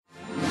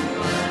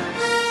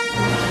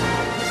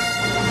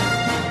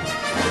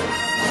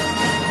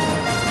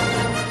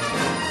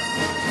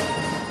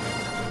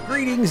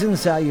Greetings and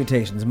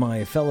salutations,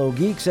 my fellow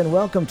geeks, and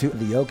welcome to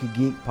the Okie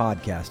Geek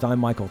Podcast. I'm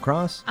Michael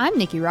Cross. I'm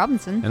Nikki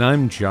Robinson. And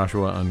I'm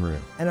Joshua Unruh.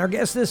 And our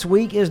guest this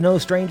week is no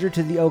stranger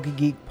to the Okie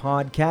Geek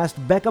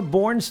Podcast. Becca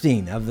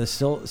Bornstein of the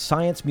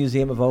Science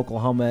Museum of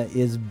Oklahoma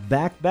is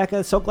back.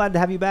 Becca, so glad to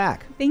have you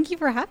back. Thank you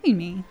for having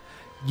me.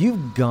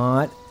 You've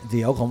got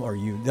the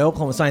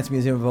Oklahoma Science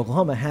Museum of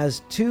Oklahoma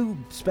has two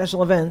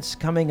special events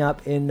coming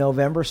up in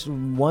November,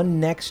 one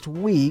next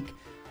week.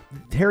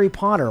 Harry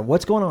Potter,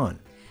 what's going on?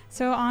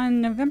 So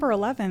on November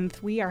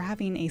 11th, we are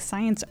having a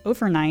science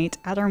overnight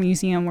at our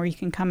museum where you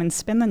can come and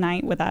spend the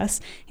night with us,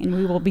 and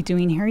we will be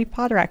doing Harry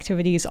Potter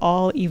activities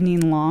all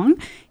evening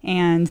long,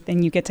 and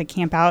then you get to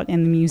camp out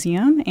in the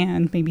museum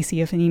and maybe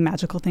see if any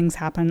magical things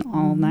happen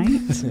all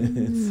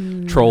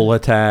night. Troll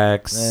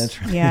attacks.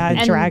 That's right.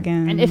 Yeah,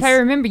 dragons. And if I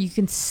remember, you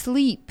can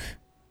sleep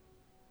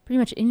pretty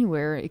much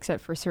anywhere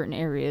except for certain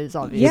areas,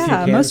 obviously.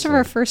 Yeah, can most of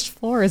our sleep. first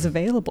floor is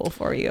available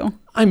for you.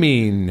 I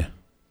mean,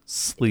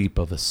 sleep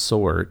of a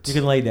sort. You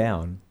can lay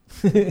down.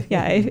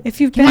 Yeah,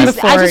 if you've been I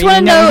before, just want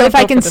to know how if to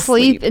I go can for the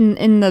sleep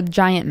in the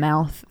giant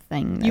mouth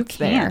thing. You That's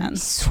there. can.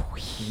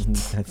 Sweet.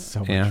 That's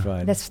so Yeah. much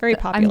fun. That's very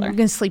popular. I'm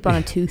going to sleep on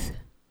a tooth.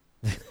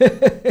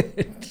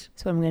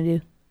 That's what I'm going to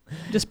do.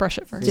 Just brush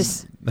it first.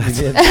 Just You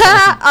did.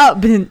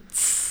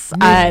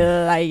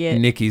 I like it.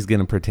 Nikki's going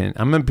to pretend.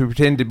 I'm going to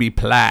pretend to be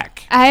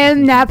plaque. I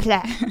am not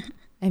plaque.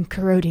 I'm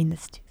corroding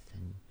this tooth.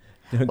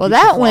 Don't Well, get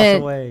that your floss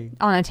went away.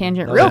 on a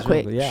tangent That real was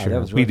quick. Yeah, Sure, that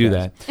was we really do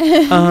fast.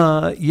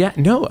 that. Yeah,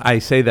 no, I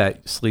say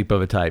that sleep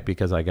of a type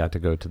because I got to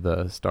go to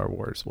the Star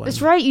Wars one.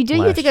 That's right. You did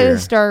get last to go to year. the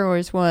Star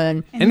Wars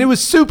one. And it was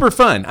super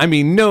fun. I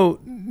mean,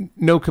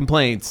 no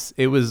complaints.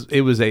 It was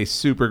a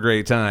super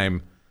great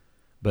time.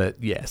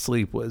 But yeah,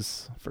 sleep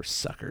was for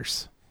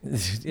suckers.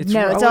 It's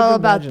No, I it's would all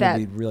about imagine that.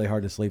 It'd be really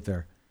hard to sleep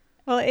there.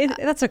 Well,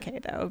 that's okay,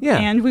 though. Yeah.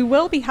 And we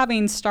will be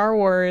having Star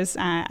Wars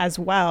as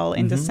well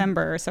in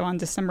December. So on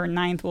December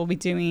 9th, we'll be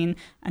doing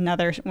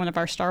another one of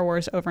our Star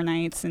Wars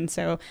overnights. And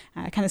so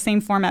kind of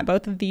same format.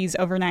 Both of these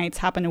overnights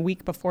happen a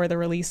week before the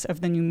release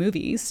of the new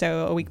movies.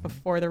 So a week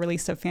before the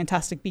release of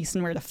Fantastic Beasts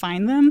and Where to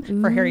Find Them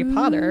for Harry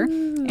Potter,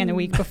 and a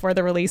week before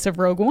the release of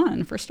Rogue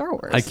One for Star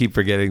Wars. I keep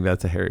forgetting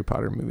that's a Harry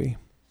Potter movie.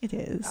 It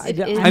is. It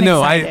is. I know,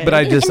 excited. but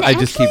I just keep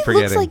actually, it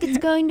forgetting. looks like it's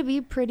going to be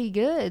pretty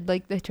good.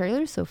 Like the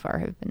trailers so far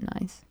have been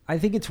nice. I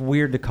think it's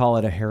weird to call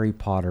it a Harry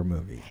Potter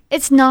movie.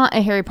 It's not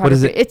a Harry Potter. What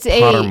is it? It's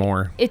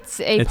Pottermore. It's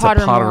a It's a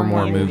Pottermore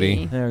Pottermore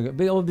movie. There we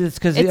go. But it's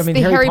because It's I mean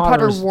the Harry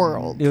Potter Potter's-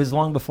 world. It was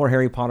long before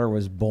Harry Potter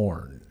was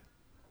born.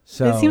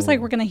 So It seems like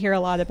we're going to hear a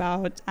lot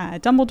about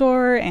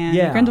Dumbledore and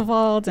Yeah.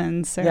 Grindelwald,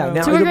 and so Yeah,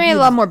 now- So we're it'll going to be- get a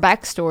lot more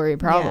backstory,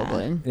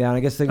 probably. Yeah, and I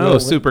guess they Oh,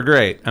 super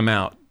great. I'm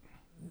out.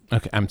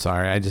 Okay, I'm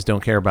sorry. I just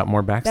don't care about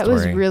more backstory. That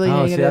was really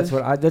Oh, see, negative.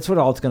 that's what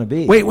all it's going to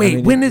be. Wait, I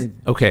mean, when it- is... it-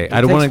 Okay, it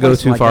I don't takes want to go place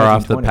in, too like, far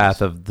off the 1920s.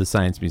 path of the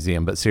Science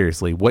Museum, but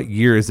seriously, what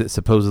year is it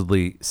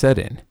supposedly set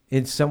in?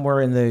 It's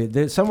somewhere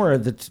in somewhere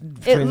that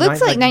It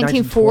looks like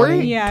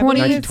 1940, Yeah,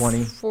 20,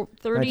 1920.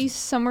 30,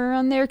 somewhere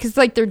around there. Because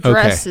like their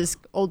dress is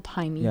old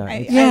timey. Yeah.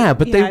 Yeah,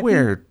 but yeah, they I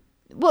wear...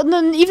 Well,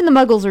 no, even the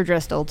Muggles are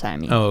dressed old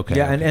timey. Oh, okay.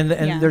 Yeah, okay. and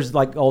Yeah. there's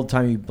like old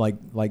timey like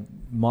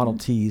Model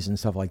Ts and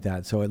stuff like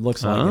that. So it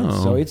looks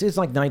like it's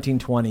like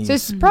 1920s. So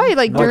it's probably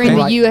like Okay. during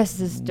the Right.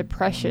 U.S.'s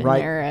Depression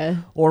Right.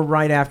 era. or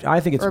right after.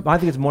 I think Or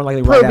it's more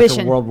likely right after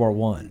Prohibition. World War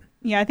One.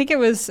 Yeah, I think it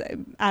was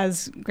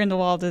as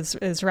Grindelwald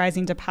is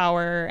rising to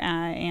power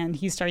and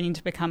he's starting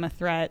to become a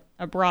threat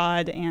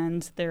abroad,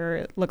 and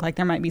there look like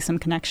there might be some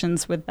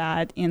connections with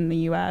that in the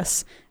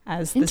U.S.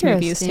 as this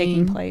movie is taking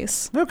Interesting.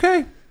 place.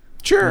 Okay,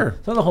 sure.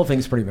 So the whole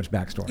thing's pretty much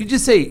backstory. You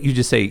just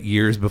say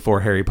years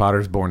before Harry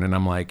Potter's born, and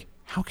I'm like,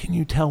 how can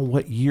you tell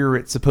what year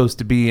it's supposed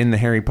to be in the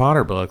Harry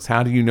Potter books?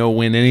 How do you know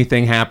when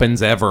anything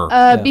happens ever?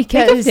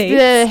 Because They give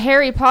the dates.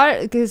 Harry Potter,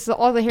 because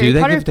all the Do Harry they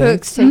Potter give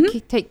dates?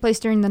 books take place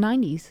during the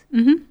 90s.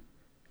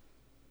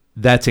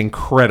 That's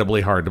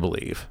incredibly hard to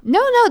believe.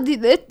 No,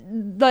 they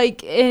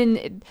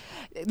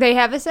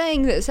have a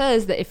saying that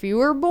says that if you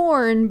were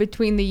born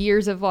between the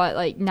years of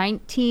like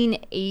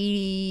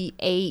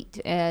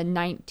 1988 and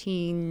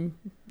 19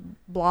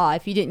 blah,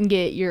 if you didn't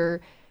get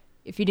your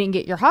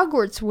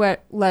Hogwarts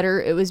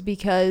letter, it was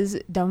because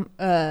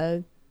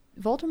Voldemort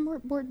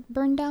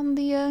burned down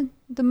the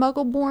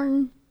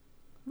Muggle-born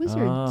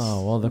wizards.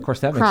 Oh well, of course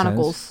that makes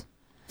Chronicles. sense.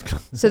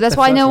 So that's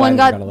why no why one they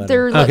got a got letter.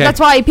 their. Okay. That's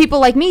why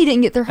people like me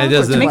didn't get their Hogwarts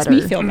doesn't- It makes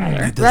letter. me feel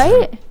better.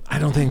 Right? I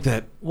don't think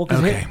that. Well,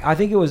 because okay. I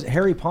think it was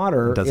Harry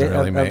Potter. It doesn't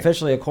really make-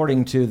 officially,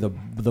 according to the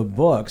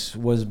books,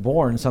 was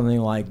born something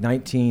like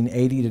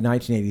 1980 to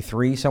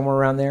 1983, somewhere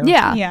around there.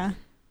 Yeah. Yeah.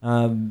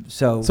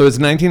 So So it's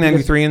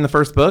 1993 in the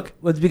first book.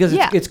 well, it's because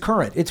Yeah. it's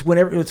current. It's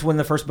when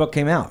the first book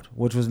came out,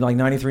 which was like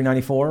 93,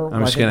 94.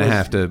 I'm just gonna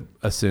have to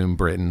assume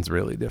Britain's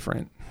really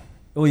different.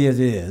 Well, yes,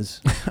 it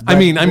is. I But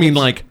mean, it's-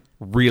 like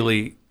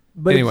really.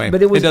 But anyway,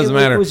 it doesn't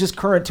matter. It was just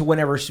current to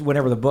whenever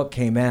the book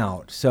came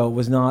out. So it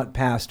was not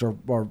past or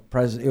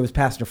present. It was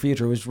past or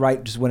future. It was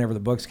right just whenever the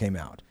books came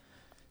out.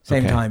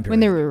 Same Okay. time period. When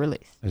they were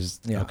released. I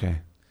just, Yeah. Okay.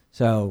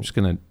 So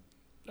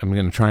I'm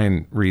gonna try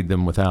and read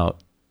them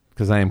without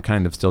because I am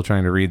kind of still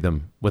trying to read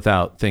them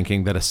without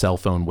thinking that a cell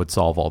phone would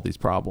solve all these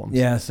problems.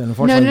 Yes, and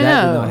unfortunately No,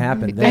 that no. did not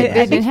happen. They- I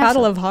didn't think have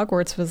Battle to. of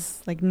Hogwarts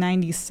was like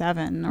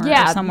 97 or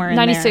Yeah, somewhere in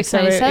there. 96, So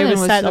 97 it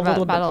was set a about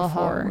little bit Battle of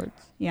before. Hogwarts.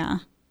 Yeah.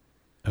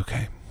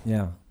 Okay.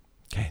 Yeah.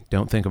 Okay.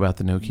 Don't think about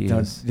the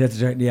Nokias.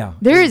 That's right. Yeah.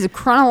 There is a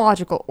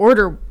chronological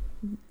order.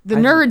 The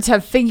nerds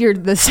have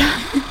figured this out.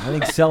 I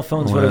think cell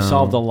phones would have Wow.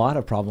 solved a lot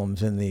of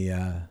problems in the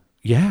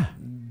Yeah.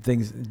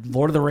 things.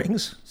 Lord of the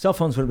Rings, cell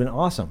phones would have been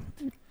awesome.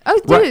 Oh,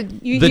 Right.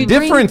 dude. The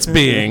difference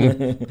being,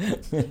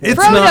 it's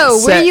Frodo, not where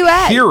set you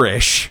at?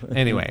 here-ish.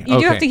 Anyway, You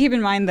do have okay. to keep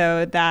in mind,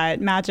 though,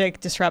 that magic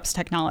disrupts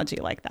technology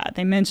like that.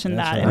 They mentioned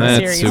That's that right. in the That's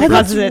series. super- It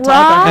causes That's it to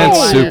happen right.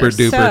 That's more. super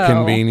duper So,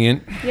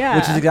 convenient. Yeah.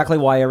 Which is exactly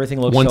why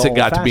everything looks Once so it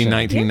got to be old-fashioned.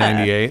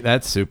 1998,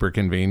 that's super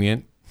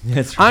convenient.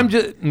 That's right. I'm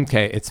just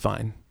okay. It's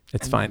fine.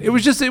 It's fine. It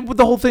was just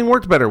the whole thing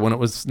worked better when it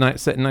was set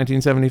in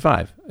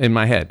 1975 in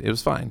my head. It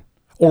was fine,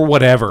 or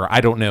whatever. I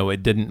don't know.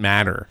 It didn't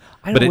matter,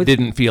 I but know, it with-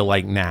 didn't feel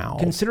like now.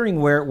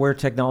 Considering where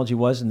technology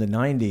was in the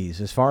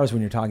 90s, as far as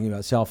when you're talking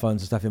about cell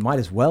phones and stuff, it might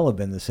as well have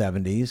been the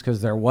 70s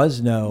because there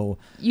was no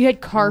You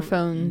had car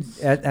phones.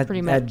 at Pretty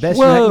at much. best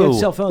you Whoa! had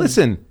cell phones.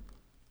 Listen,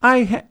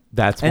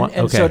 that's And- one.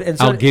 and Okay, so- and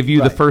so- I'll give you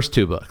the right. first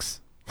two books.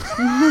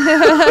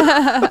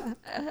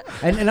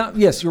 And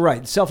yes, you're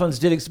right. Cell phones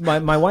did.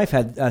 My wife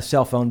had a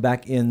cell phone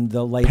back in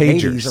the late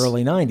Pagers. 80s,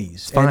 early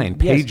 90s. Fine,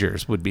 And yes,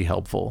 pagers would be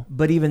helpful.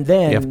 but even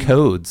then, You have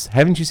codes.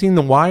 Haven't you seen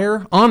The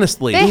Wire?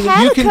 Honestly, They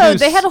had you a can code.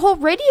 do They had a whole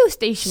radio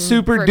station.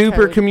 super for a duper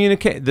code.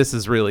 communicate. This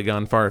has really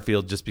gone far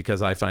afield just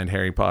because I find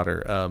Harry Potter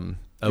of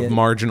Yeah.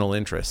 marginal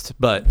interest.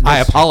 But I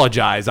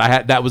apologize.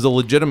 That was a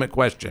legitimate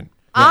question.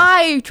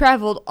 I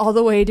traveled all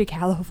the way to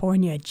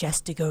California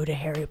just to go to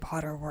Harry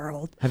Potter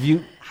World. have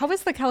you? How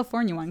was the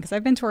California one? Because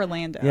I've been to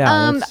Orlando.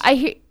 Yeah.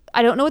 that's-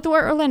 I don't know what the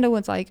Orlando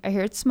one's like. I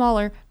hear it's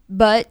smaller,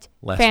 but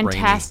Less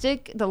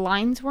fantastic. The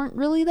lines weren't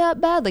really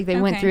that bad. Like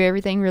they went Okay. through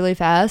everything really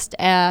fast,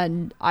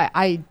 and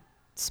I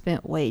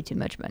spent way too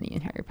much money in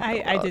Harry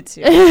Potter. I World. did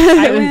too.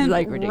 I was, went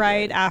like, ridiculous.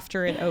 right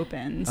after it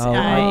opened Oh.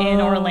 in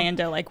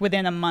Orlando, like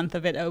within a month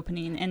of it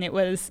opening, and it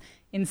was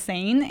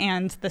insane.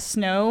 And the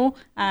snow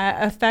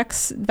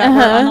effects that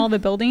were on all the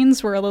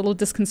buildings were a little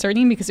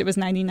disconcerting because it was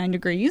 99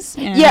 degrees.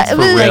 And Yeah, it For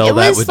was real, like it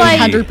that was would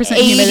like be 100%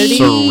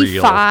 humidity.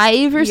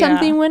 85 or Yeah.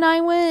 something when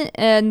I went,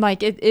 and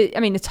like it. I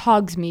mean, it's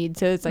Hogsmeade,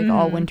 so it's like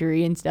all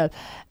wintry and stuff.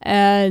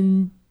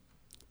 And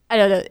I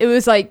don't know. It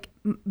was like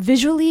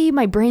visually,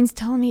 my brain's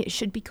telling me it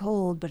should be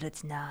cold, but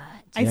it's not.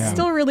 I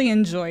still really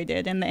enjoyed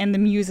it, and the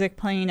music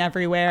playing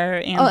everywhere,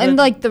 and, And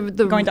like the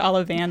going to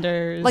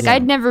Ollivanders. like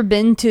I'd never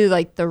been to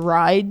like the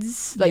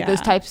rides, like those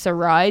Yeah. types of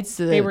rides,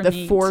 They were the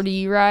neat.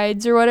 40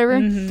 rides or whatever.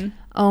 Mhm.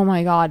 Oh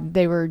my god,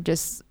 they were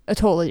just a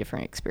totally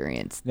different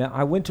experience. Yeah,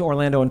 I went to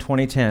Orlando in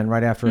 2010,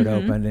 right after it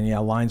opened, and yeah,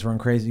 lines weren't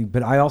crazy.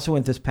 But I also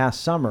went this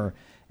past summer,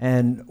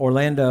 and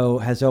Orlando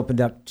has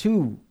opened up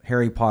 2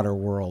 Harry Potter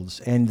worlds,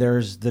 and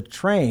there's the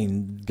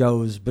train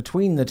goes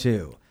between the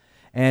 2,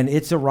 and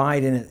it's a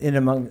ride in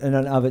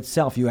and of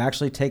itself. You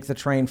actually take the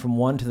train from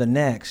one to the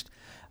next,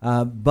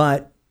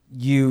 but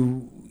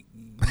you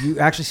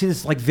actually see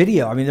this like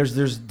video. I mean,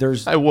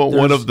 there's. I want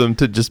one there's- of them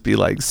to just be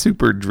like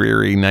super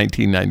dreary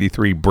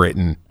 1993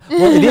 Britain.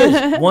 Well, it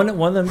is one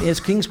of them is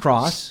King's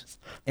Cross,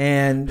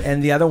 and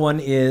the other one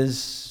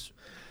is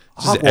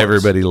Just Hogwarts.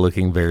 everybody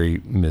looking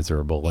very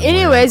miserable. and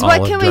Anyways,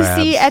 wearing what can we olive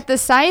see drabs. at the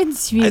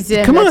Science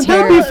Museum? come on, that's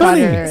that'd be Harry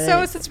funny. Potter?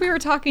 So since we were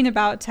talking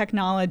about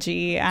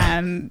technology,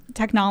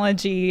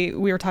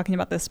 we were talking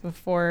about this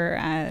before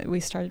we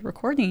started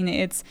recording.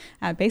 It's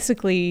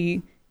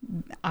basically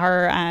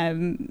our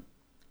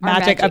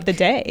magic of magic. the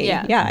day.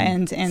 Yeah.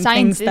 and Science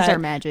things is that our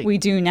magic. we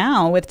do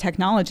now with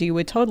technology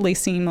would totally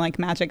seem like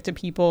magic to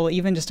people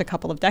even just a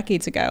couple of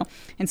decades ago.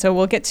 And so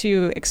we'll get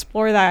to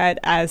explore that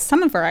as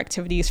some of our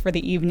activities for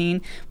the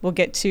evening. We'll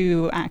get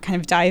to kind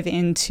of dive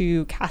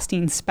into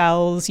casting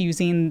spells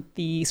using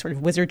the sort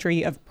of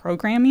wizardry of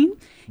programming.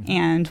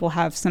 And we'll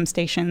have some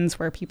stations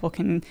where people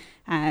can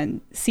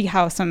see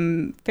how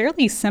some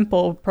fairly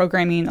simple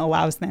programming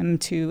allows them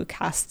to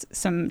cast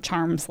some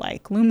charms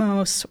like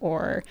Lumos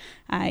or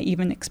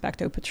even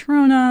Expecto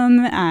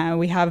Patronum.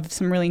 We have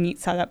some really neat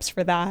setups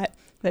for that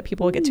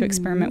people will get to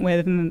experiment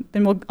with. And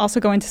then we'll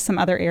also go into some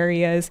other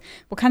areas.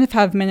 We'll kind of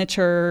have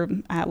miniature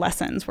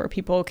lessons where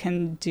people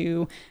can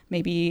do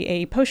maybe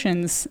a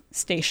potions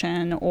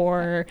station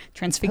or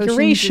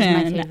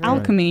transfiguration, favorite.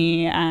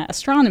 alchemy,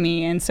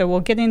 astronomy. And so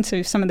we'll get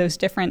into some of those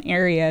different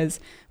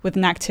areas with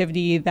an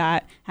activity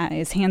that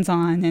is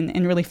hands-on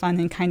and really fun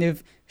and kind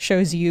of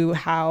shows you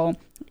how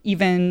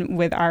even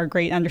with our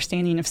great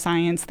understanding of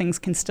science, things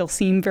can still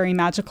seem very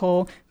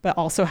magical, but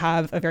also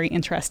have a very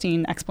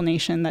interesting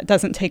explanation that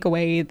doesn't take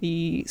away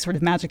the sort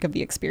of magic of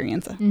the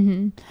experience.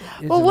 Mm-hmm.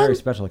 It's Well, a one- very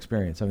special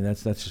experience. I mean,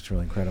 that's just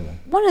really incredible.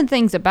 One of the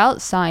things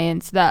about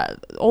science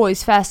that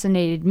always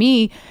fascinated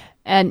me,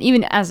 and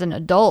even as an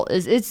adult,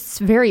 is it's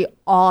very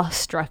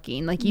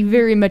awe-striking. Like you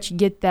very much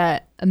get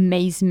that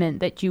amazement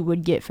that you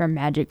would get from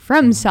magic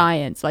from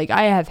science. Like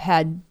I have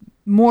had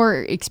more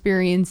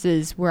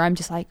experiences where I'm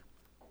just like,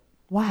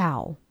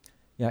 wow.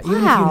 Yeah, even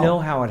if wow. you know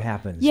how it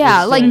happens.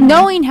 Yeah, It's like so-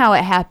 knowing how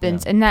it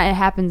happens Yeah. and that it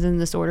happens in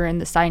this order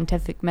and the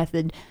scientific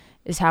method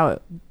is how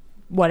it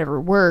whatever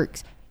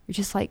works. You're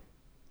just like,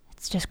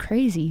 it's just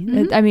crazy.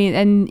 Mhm. I mean,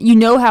 and you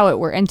know how it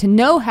works, and to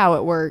know how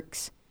it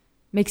works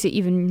makes it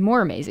even more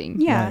amazing.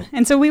 Yeah. Right.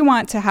 And so we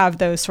want to have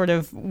those sort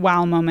of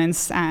wow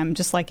moments,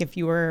 just like if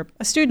you were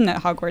a student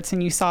at Hogwarts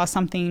and you saw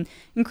something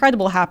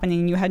incredible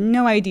happening, you had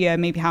no idea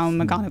maybe how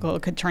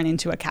McGonagall could turn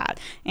into a cat.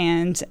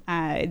 And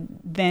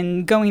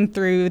then going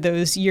through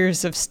those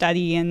years of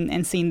study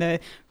and seeing the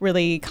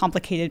really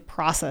complicated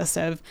process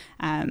of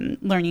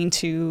learning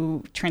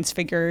to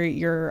transfigure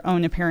your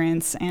own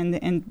appearance.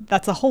 And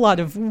that's a whole lot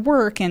of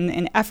work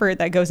and effort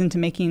that goes into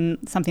making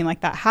something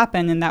like that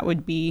happen. And that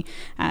would be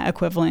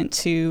equivalent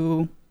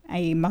to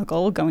a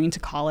muggle going to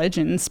college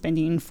and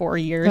spending 4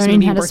 years Learning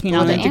maybe how to working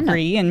on a split Anna.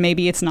 degree, and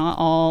maybe it's not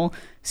all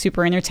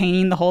super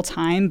entertaining the whole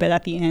time, but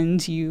at the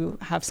end you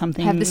have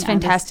something Have this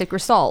fantastic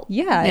result.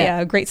 yeah,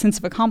 a great sense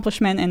of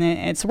accomplishment, and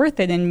it's worth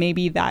it. And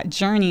maybe that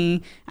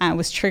journey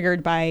was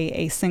triggered by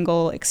a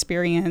single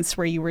experience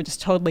where you were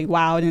just totally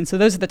wowed. And so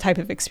those are the type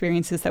of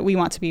experiences that we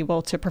want to be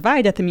able to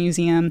provide at the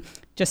museum,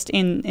 just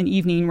in an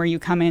evening where you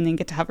come in and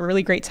get to have a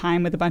really great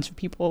time with a bunch of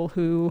people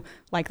who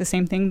like the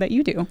same thing that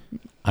you do.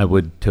 I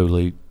would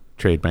totally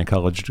trade my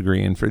college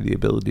degree in for the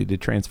ability to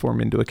transform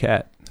into a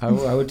cat. I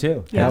would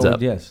too. Yeah. Heads I would,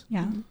 up. yes.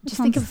 Yeah,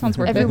 Just think of sounds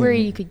worth it. everywhere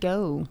you could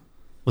go.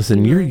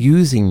 Listen, you're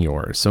using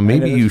yours, so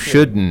maybe know, you that's true.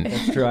 shouldn't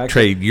That's true. Actually,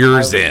 trade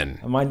yours I- in.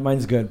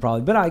 Mine's good,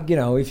 probably. But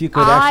if you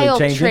could actually I'll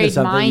change into trade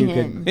something, mine you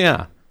could. in.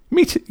 Yeah,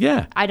 me too.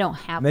 Yeah. I don't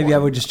have Maybe one. I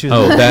would just choose.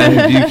 Oh,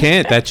 that you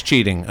can't. That's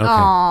cheating. Okay.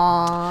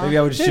 Aww. Maybe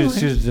I would just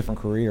choose a different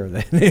career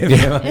then.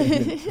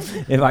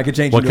 if I could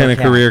change. What into kind a of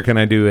cat. career can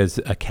I do as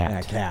a Yeah,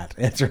 cat? cat.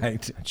 That's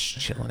right. Just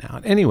chilling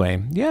out.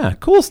 Anyway, yeah,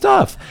 cool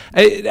stuff.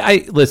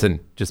 I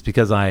listen. Just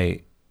because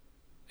I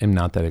am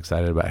not that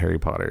excited about Harry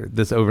Potter,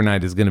 this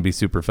overnight is going to be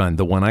super fun.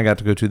 The one I got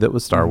to go to that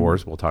was Star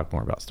Wars. We'll talk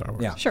more about Star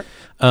Wars. Yeah. Sure.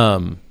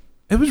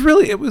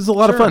 It was a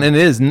lot of fun, and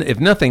it is. If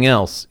nothing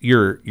else,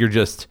 you're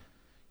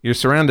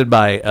surrounded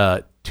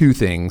by two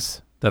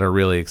things that are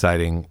really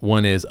exciting.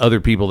 One is other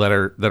people that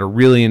are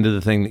really into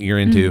the thing that you're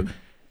into,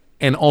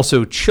 and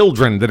also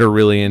children that are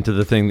really into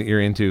the thing that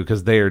you're into,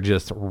 because they are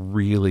just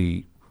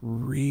really,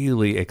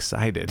 really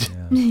excited.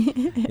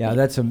 Yeah,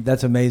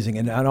 that's amazing,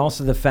 and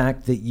also the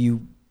fact that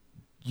you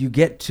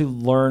get to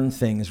learn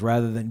things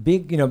rather than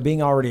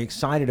being already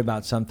excited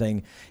about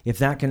something. If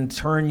that can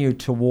turn you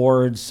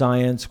towards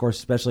science, of course,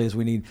 especially as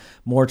we need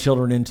more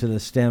children into the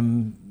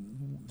STEM,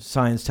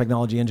 science,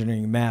 technology,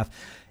 engineering, and math.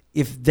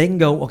 If they can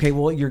go, okay,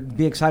 well,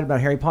 be excited about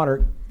Harry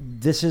Potter.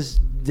 This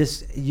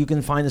you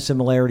can find the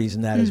similarities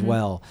in that as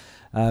well.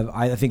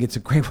 I think it's a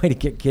great way to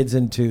get kids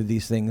into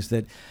these things,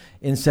 that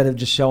instead of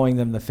just showing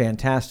them the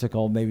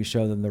fantastical, maybe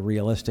show them the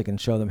realistic and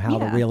show them how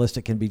the Yeah.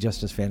 realistic can be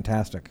just as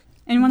fantastic.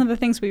 And one of the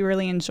things we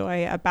really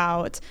enjoy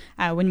about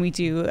when we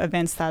do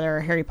events that are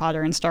Harry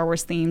Potter and Star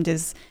Wars themed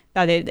is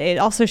that it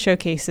also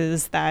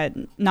showcases that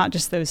not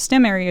just those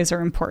STEM areas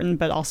are important,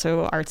 but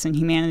also arts and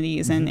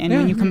humanities. And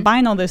when you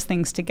combine all those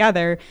things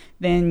together,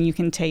 then you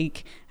can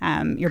take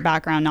your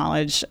background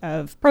knowledge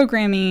of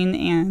programming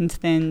and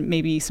then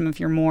maybe some of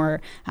your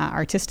more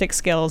artistic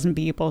skills and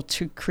be able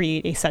to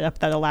create a setup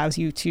that allows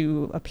you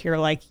to appear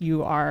like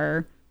you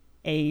are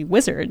a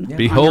wizard on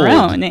Behold, your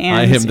own. And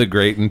I am the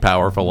great and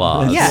powerful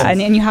Oz. yeah,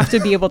 and you have to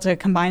be able to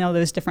combine all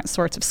those different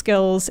sorts of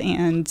skills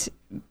and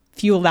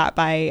fuel that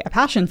by a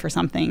passion for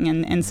something.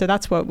 And so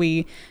that's what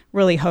we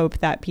really hope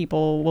that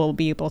people will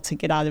be able to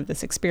get out of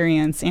this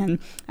experience. And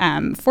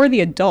for the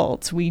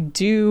adults, we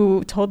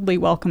do totally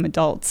welcome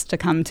adults to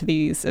come to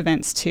these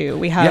events too.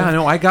 We have... Yeah, I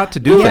know. I got to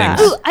do Yeah.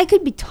 things. Ooh, I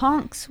could be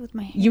Tonks with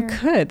my hair. You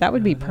could. That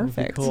would be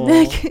perfect.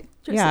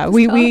 Yeah,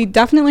 we we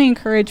definitely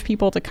encourage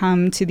people to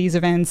come to these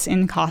events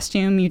in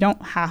costume. You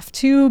don't have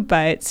to,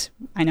 but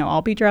I know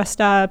I'll be dressed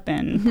up,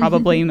 and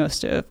probably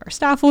most of our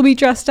staff will be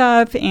dressed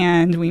up,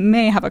 and we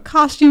may have a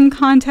costume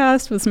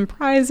contest with some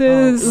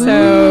prizes.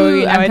 So Ooh,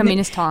 you know, I'm coming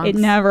as Tonks. it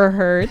never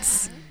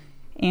hurts.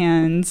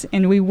 And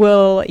we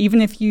will, even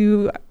if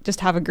you just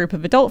have a group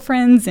of adult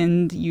friends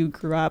and you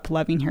grew up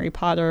loving Harry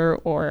Potter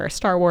or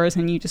Star Wars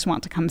and you just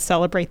want to come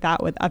celebrate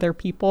that with other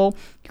people,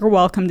 you're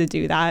welcome to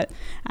do that.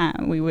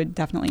 We would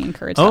definitely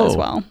encourage that as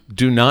well.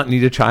 Do not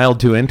need a child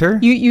to enter?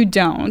 You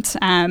don't.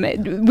 I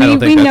don't think We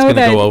that's know going to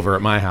that go over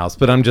at my house,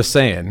 but I'm just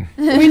saying.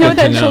 we know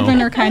that know.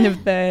 children are kind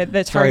of the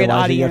Sorry, target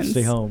Elijah, you have to audience.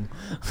 stay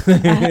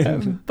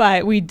home.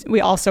 But we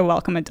also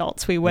welcome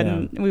adults. We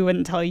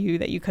wouldn't tell you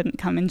that you couldn't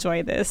come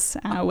enjoy this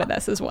with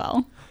us as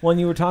well. Well, and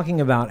you were talking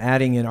about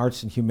adding in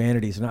arts and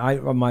humanities,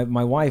 and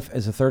my wife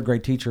is a third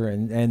grade teacher,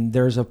 and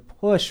there's a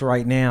push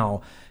right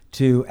now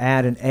to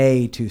add an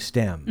A to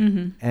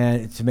STEM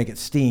and to make it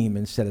STEAM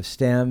instead of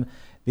STEM,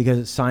 because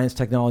it's science,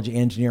 technology,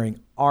 engineering,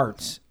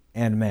 arts,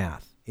 and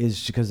math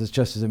because it's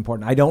just as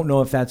important. I don't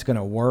know if that's going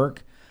to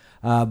work.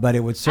 But it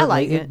would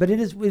certainly. like it. But it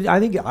is. I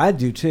think I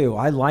do too.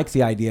 I like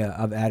the idea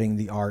of adding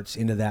the arts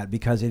into that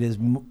because it is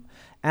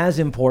as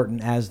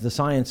important as the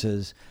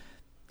sciences.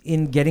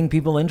 in getting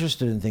people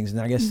interested in things. And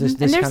I guess this and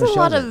there's kind of a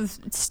lot shows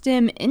of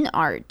STEM in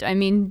art. I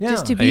mean,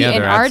 just to be Yeah,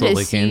 an there absolutely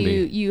artist, can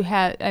be. you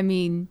have. I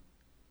mean,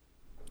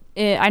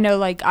 I know,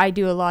 like I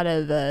do a lot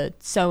of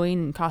sewing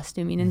and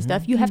costuming and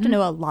stuff. You have to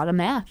know a lot of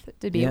math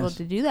to be able Yes.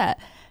 to do that.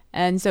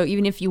 And so,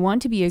 even if you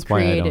want to be a That's why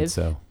I don't creative,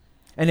 sew.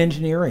 And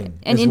engineering.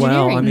 and as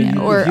well. engineering, I mean,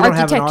 or if you don't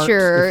have an art-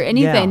 architecture, or if-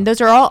 anything, yeah.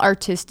 those are all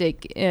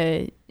artistic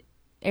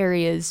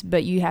areas.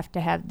 But you have to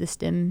have the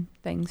STEM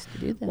things to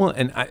do them. Well,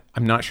 and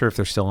I'm not sure if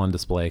they're still on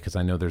display because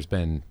I know there's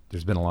been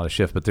a lot of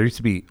shift, but there used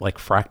to be like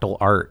fractal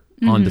art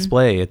on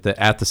display at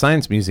the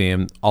Science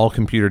Museum, all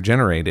computer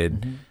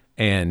generated,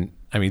 and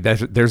I mean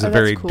there's a that's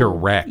very cool.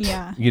 direct,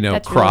 Yeah. That's really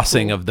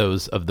crossing cool.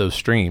 of those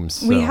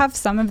streams. We So- have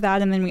some of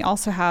that, and then we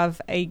also have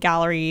a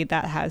gallery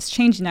that has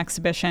changed in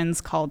exhibitions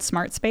called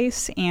Smart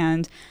Space.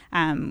 And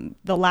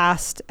the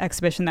last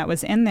exhibition that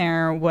was in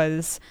there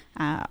was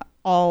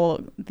all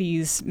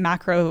these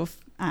macro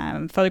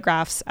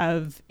photographs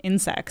of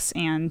insects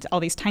and all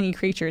these tiny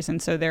creatures.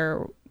 And so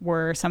there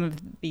were some of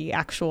the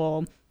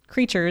actual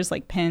creatures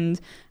like pinned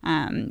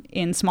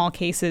in small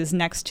cases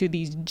next to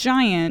these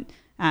giant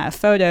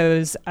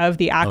photos of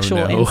the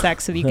actual no.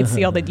 insects, so that you could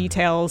see all the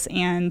details.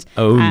 And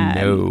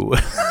no.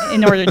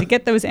 in order to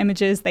get those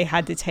images, they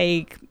had to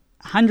take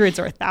hundreds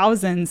or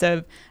thousands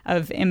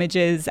of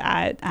images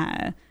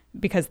at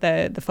because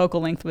the focal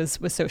length was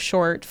so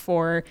short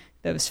for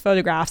those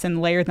photographs, and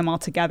layer them all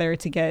together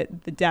to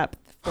get the depth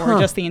for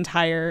just the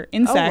entire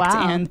insect.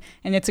 wow.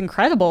 And it's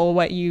incredible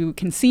what you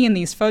can see in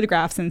these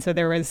photographs. And so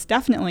there was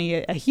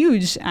definitely a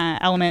huge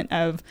element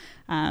of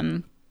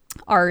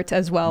art,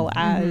 as well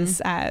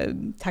as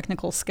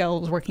technical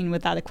skills working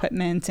with that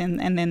equipment, and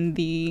then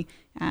the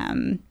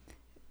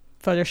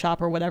Photoshop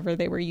or whatever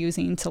they were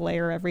using to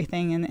layer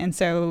everything. And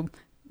so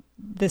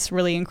this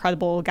really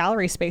incredible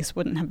gallery space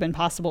wouldn't have been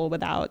possible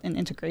without an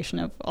integration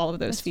of all of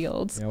those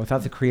fields. Yeah,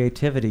 without the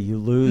creativity, you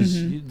lose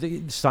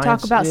the science.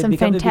 Talk about it some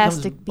becomes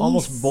fantastic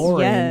almost beasts.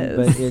 boring,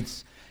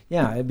 Yes.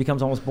 but it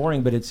becomes almost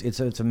boring, but it's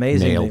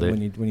amazing Nailed that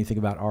it. when you think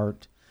about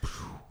art.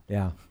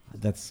 Yeah,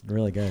 that's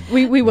really good.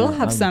 We will Yeah,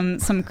 have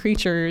some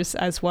creatures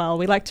as well.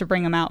 We like to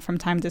bring them out from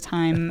time to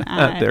time.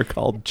 They're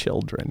called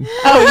children.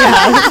 Oh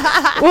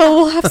yeah. Well,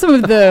 we'll have some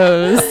of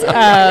those.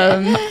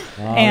 And-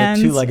 the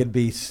two-legged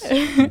beasts.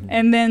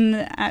 And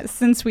then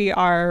since we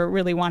are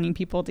really wanting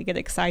people to get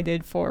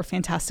excited for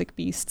Fantastic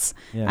Beasts,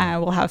 Yeah.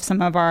 we'll have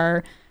some of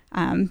our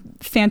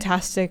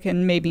fantastic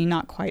and maybe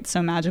not quite so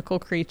magical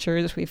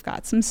creatures. We've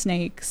got some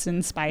snakes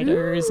and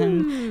spiders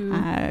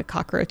and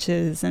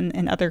cockroaches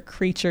and other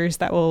creatures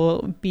that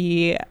will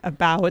be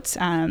about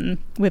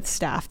with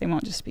staff. They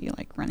won't just be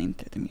like running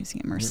through the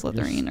museum or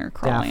slithering or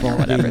crawling or won't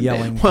be whatever.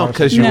 yelling. Well,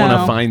 because you want No.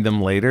 to find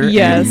them later,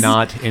 Yes. and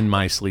not in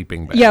my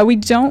sleeping bag. Yeah, we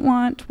don't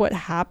want what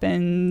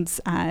happens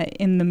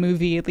in the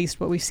movie, at least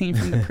what we've seen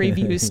from the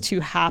previews,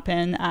 to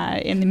happen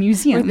in the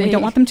museum. Where We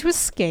don't they- want them to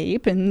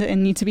escape and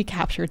need to be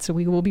captured. So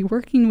we will be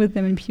working with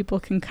them, and people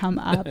can come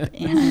up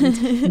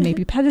and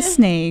maybe pet a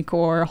snake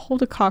or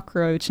hold a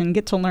cockroach and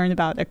get to learn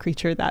about a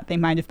creature that they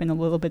might have been a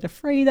little bit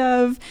afraid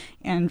of,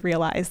 and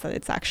realize that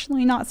it's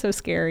actually not so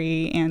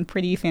scary and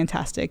pretty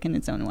fantastic in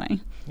its own way.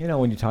 You know,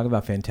 when you talk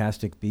about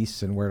fantastic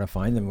beasts and where to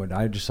find them,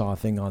 I just saw a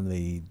thing on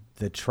the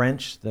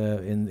trench,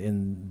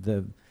 in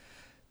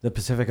the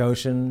Pacific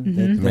Ocean,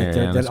 Man,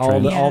 that that's all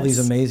trench. these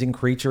Yes. amazing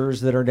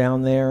creatures that are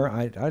down there.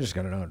 I just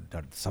got to know,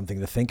 something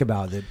to think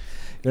about. That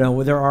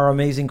there are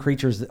amazing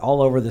creatures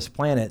all over this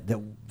planet that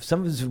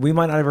some of us we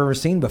might not have ever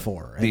seen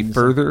before. The And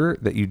further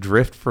that you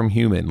drift from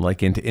human,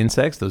 like into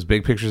insects, those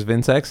big pictures of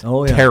insects,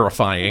 Oh, yeah.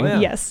 terrifying. Oh, yeah.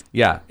 Yes.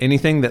 Yeah,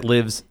 anything that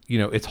lives,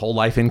 its whole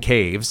life in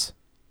caves,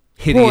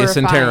 hideous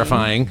and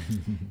Horrifying. terrifying.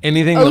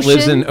 Anything that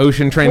lives in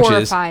ocean trenches,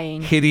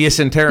 Horrifying. hideous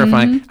and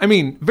terrifying. I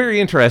mean, very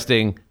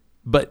interesting,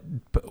 but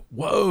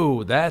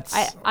whoa, that's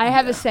I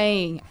have a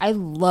saying. I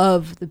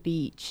love the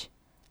beach.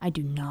 I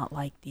do not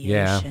like the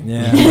ocean.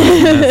 yeah.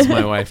 that's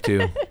my wife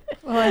too.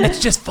 It's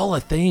just full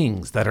of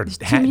things that are too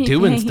many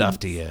doing things. stuff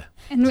to you.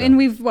 And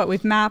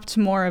we've mapped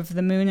more of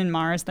the moon and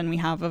Mars than we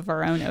have of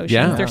our own oceans.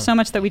 Yeah. There's so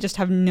much that we just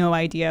have no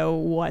idea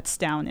what's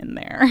down in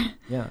there.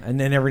 Yeah, and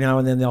then every now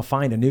and then they'll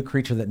find a new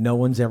creature that no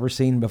one's ever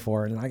seen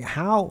before, and like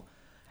how.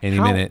 Any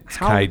How- minute,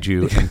 how-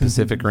 Kaiju and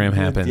Pacific Rim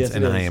happens, Yes, it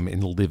and I is. am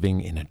living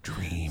in a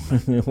dream.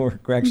 We're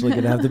actually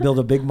going to have to build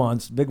a big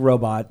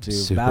robot to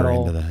Super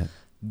battle into that.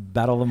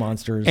 the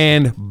monsters.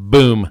 And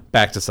boom,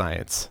 back to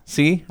science.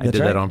 See, I That's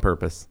did right. that on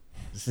purpose.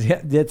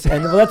 Yeah, that's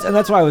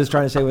why I was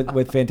trying to say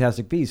with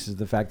Fantastic Beasts is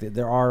the fact that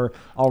there are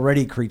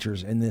already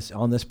creatures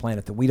on this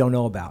planet that we don't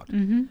know about,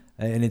 and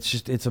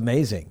it's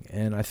amazing.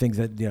 And I think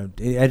that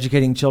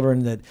educating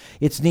children that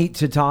it's neat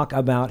to talk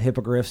about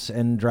hippogriffs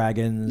and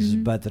dragons,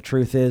 but the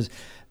truth is,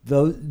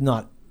 those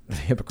not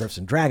hippogriffs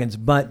and dragons,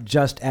 but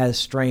just as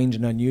strange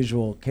and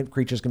unusual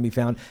creatures can be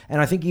found. And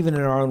I think even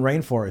in our own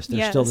rainforest,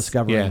 they're still Yes.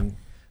 discovering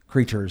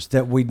creatures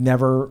that we'd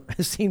never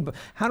seen.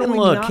 How do And we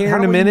look, not, here how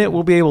in do a we- minute,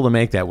 we'll be able to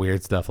make that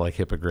weird stuff like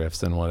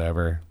hippogriffs and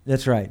whatever.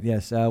 That's right.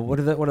 Yes. What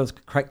are those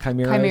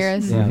chimeras?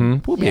 Chimeras. Yeah.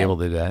 We'll be Yeah. able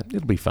to do that.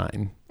 It'll be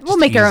fine. We'll Just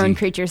make our own easy.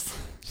 creatures.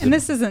 And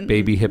this isn't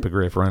baby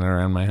hippogriff running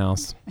around my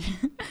house.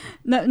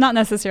 not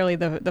necessarily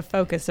the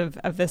focus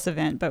of this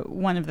event, but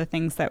one of the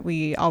things that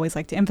we always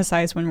like to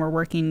emphasize when we're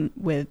working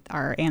with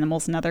our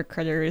animals and other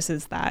critters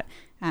is that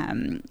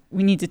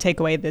we need to take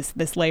away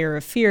this layer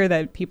of fear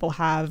that people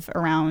have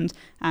around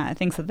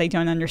things that they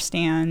don't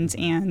understand,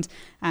 and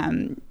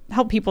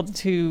help people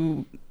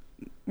to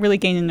really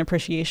gain an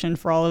appreciation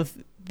for all of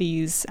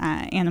these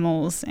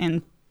animals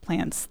and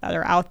plants that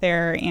are out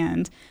there.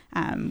 And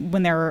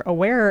when they're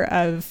aware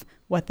of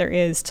what there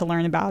is to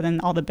learn about and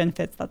all the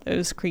benefits that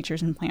those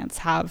creatures and plants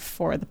have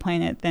for the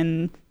planet,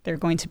 then they're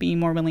going to be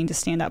more willing to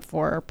stand up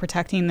for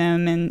protecting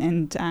them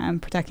and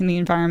protecting the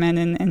environment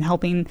and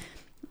helping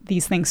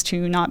these things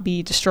to not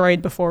be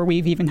destroyed before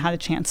we've even had a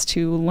chance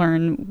to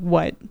learn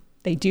what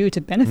they do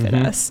to benefit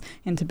us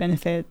and to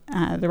benefit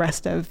the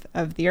rest of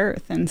the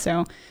earth. And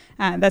so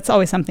that's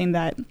always something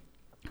that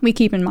we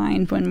keep in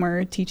mind when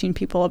we're teaching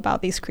people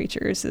about these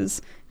creatures,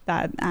 is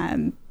that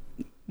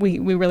we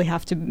really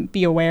have to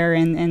be aware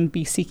and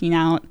be seeking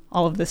out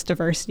all of this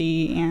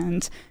diversity.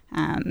 And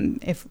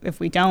if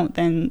we don't,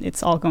 then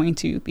it's all going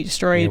to be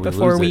destroyed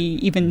before we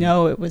even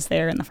know it was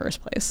there in the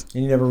first place.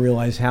 And you never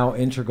realize how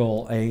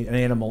integral an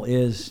animal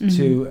is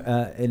to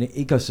an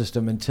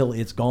ecosystem until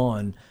it's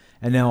gone.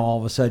 And now all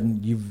of a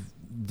sudden you've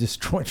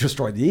destroyed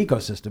the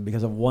ecosystem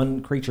because of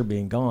one creature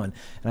being gone.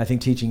 And I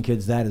think teaching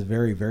kids that is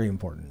very, very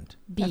important.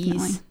 Bees.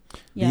 Definitely.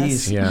 Yes.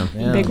 Bees. Yeah.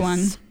 Big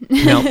one.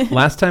 Now,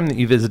 last time that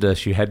you visited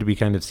us, you had to be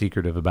kind of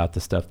secretive about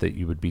the stuff that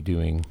you would be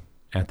doing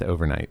at the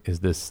overnight. Is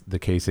this the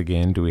case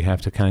again? Do we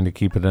have to kind of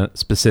keep it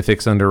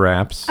specifics under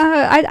wraps?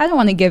 I don't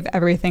want to give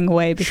everything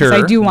away, because Sure.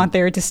 I do want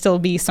there to still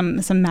be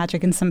some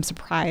magic and some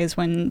surprise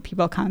when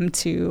people come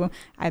to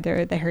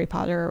either the Harry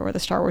Potter or the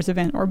Star Wars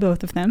event, or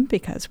both of them,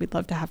 because we'd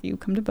love to have you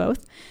come to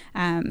both.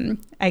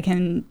 I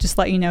can just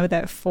let you know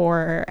that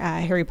for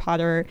Harry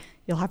Potter,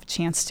 you'll have a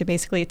chance to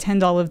basically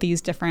attend all of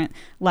these different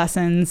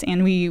lessons.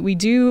 And we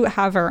do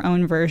have our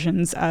own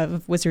versions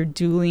of wizard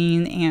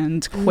dueling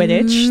and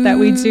Quidditch that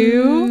we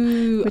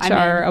do, which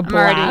are a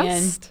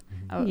blast.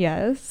 Oh.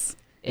 Yes.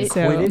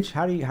 Quidditch?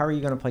 How are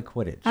you going to play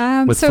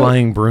Quidditch? With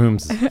flying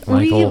brooms,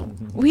 Michael.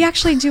 We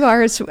actually do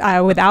ours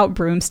without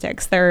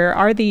broomsticks. There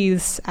are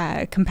these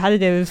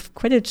competitive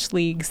Quidditch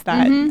leagues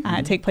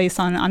that take place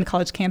on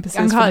college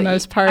campuses for the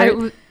most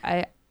part.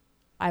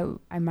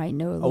 I might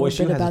know a OSU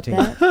little bit about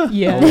has a that.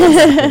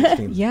 Yeah.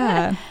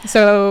 Yeah.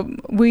 So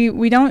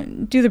we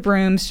don't do the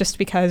brooms just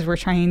because we're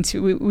trying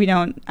to, we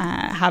don't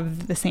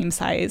have the same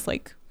size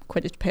like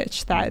Quidditch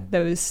pitch that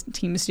those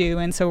teams do.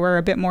 And so we're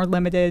a bit more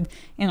limited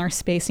in our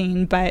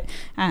spacing, but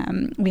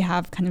we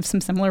have kind of some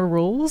similar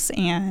rules,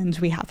 and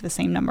we have the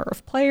same number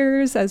of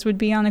players as would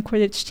be on a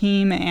Quidditch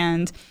team.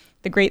 And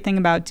the great thing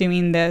about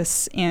doing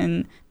this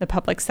in the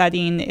public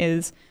setting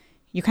is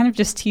you kind of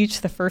just teach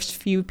the first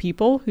few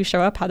people who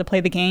show up how to play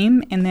the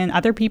game, and then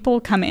other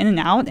people come in and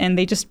out and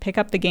they just pick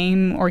up the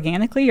game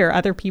organically, or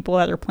other people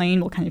that are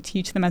playing will kind of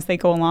teach them as they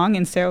go along.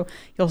 And so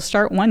you'll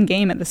start one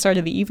game at the start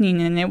of the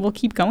evening and it will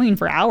keep going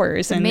for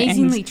hours.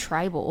 Amazingly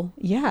tribal.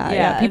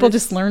 Yeah. People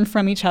just learn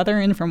from each other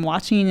and from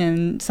watching,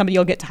 and somebody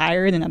will get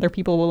tired and other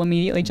people will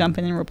immediately jump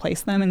in and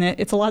replace them. And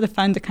it's a lot of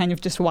fun to kind of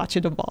just watch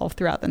it evolve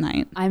throughout the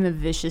night. I'm a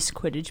vicious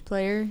Quidditch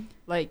player.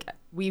 Like,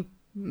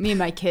 me and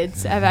my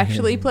kids have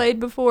actually played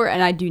before,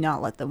 and I do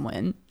not let them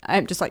win.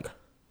 I'm just like,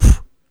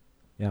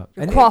 Yeah.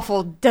 your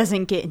quaffle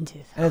doesn't get into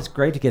that. And it's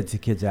great to get the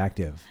kids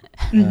active.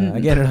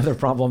 Again, another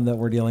problem that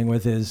we're dealing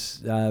with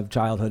is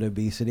childhood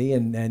obesity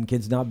and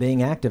kids not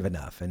being active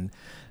enough. And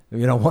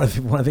one of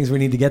the things we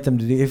need to get them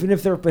to do, even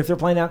if they're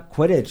playing out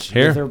Quidditch,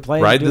 if they're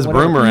playing, ride this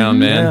broom around,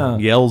 man.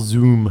 Yeah. Yell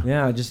Zoom.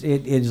 Yeah, just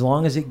as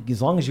long as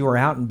you are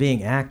out and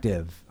being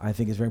active, I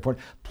think is very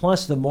important.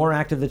 Plus, the more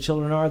active the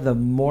children are, the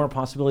more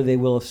possibility they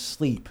will of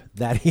sleep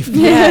that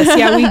evening. Yes,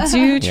 yeah, we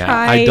do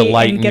try I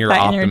delight and in get your that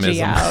optimism.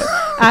 energy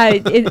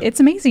out. It's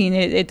amazing.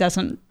 It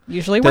doesn't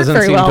usually work Doesn't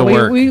very seem well. to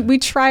work. We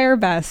try our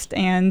best,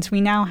 and we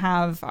now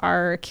have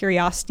our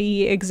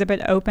Curiosity exhibit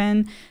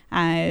open.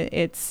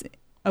 It's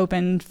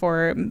open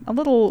for a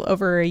little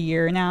over a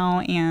year now,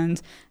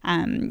 and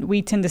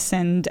we tend to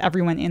send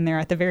everyone in there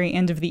at the very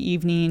end of the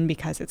evening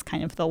because it's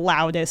kind of the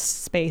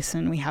loudest space,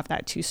 and we have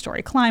that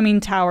 2-story climbing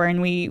tower,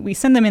 and we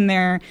send them in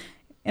there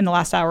in the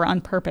last hour on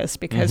purpose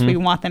because we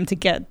want them to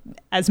get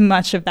as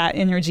much of that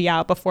energy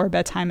out before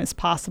bedtime as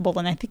possible.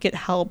 And I think it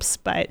helps,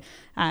 but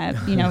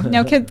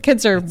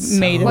kids are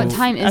made What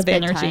time is of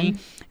energy.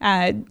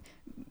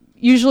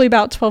 Usually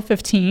about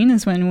 12:15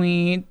 is when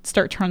we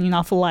start turning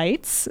off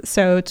lights.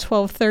 So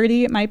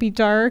 12:30, it might be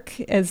dark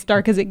as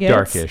it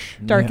gets.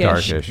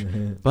 Darkish.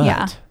 But,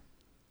 Yeah.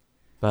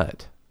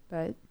 but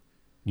But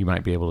you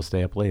might be able to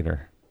stay up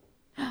later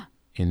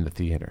in the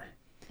theater.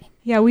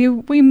 Yeah, we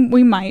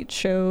might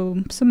show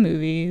some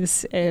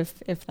movies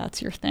if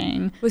that's your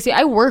thing. Well, see,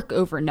 I work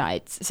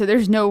overnights, so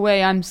there's no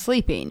way I'm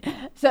sleeping.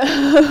 So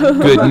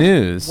Good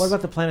news. What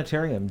about the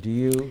planetarium? Do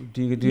you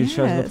do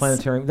shows in the Yes.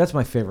 planetarium? That's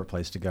my favorite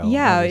place to go.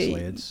 Yeah,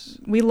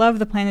 obviously. we love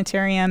the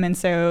planetarium, and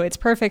so it's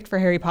perfect for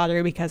Harry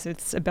Potter because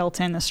it's a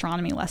built-in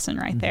astronomy lesson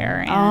right there.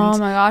 And oh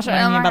my gosh,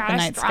 learning about the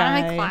night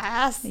sky.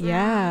 Class.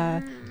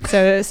 Yeah.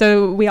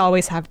 So we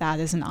always have that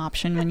as an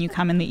option when you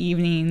come in the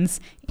evenings,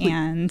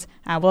 and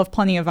we'll have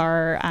plenty of our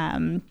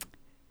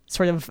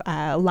sort of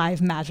live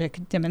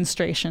magic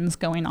demonstrations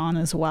going on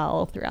as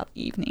well throughout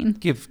the evening.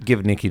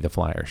 Give Nikki the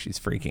flyer. She's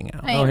freaking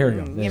out. Oh, here we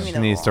go. Give Yeah. me She the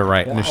needs to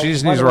write. Yeah. She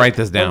just By needs the to way, write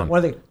this down.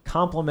 One of the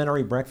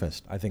complimentary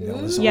breakfast. I think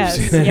that was.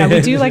 Yes, yeah, we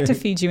do like to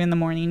feed you in the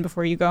morning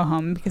before you go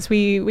home because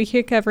we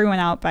kick everyone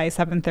out by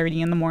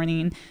 7:30 in the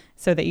morning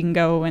so that you can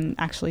go and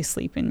actually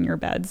sleep in your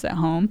beds at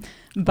home.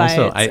 But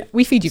Also,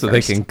 we feed you so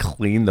first. they can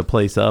clean the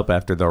place up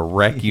after the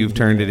wreck you've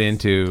turned it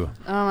into.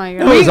 Oh my It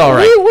god. was all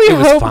right. We It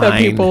was hope that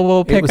fine. people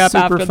will It pick was up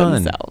super after fun.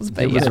 themselves.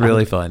 But It was yeah.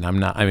 really fun.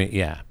 But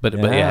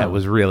yeah, it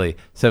was really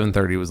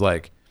 7:30 was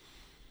like,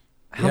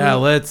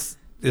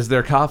 is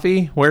there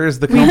coffee? Where is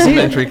the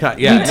complimentary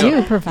coffee? Yeah, We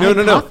do provide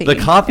no. coffee. The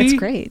coffee It's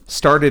great.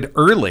 started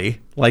early,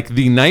 like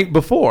the night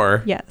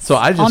before. Yes. So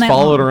I All just night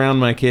followed long. around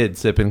my kids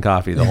sipping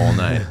coffee the whole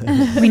night.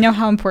 We know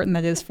how important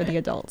that is for the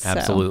adults.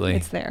 Absolutely. So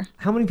it's there.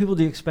 How many people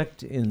do you expect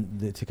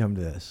to come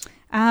to this?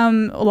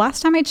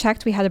 Last time I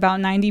checked, we had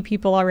about 90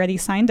 people already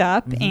signed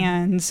up,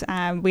 and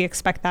we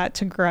expect that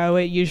to grow.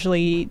 It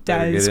usually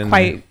Better does get in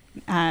quite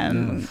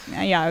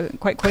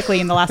quite quickly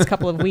in the last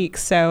couple of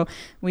weeks. So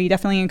we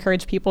definitely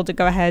encourage people to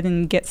go ahead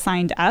and get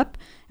signed up.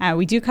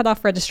 We do cut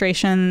off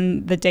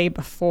registration the day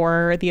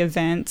before the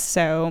event.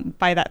 So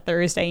by that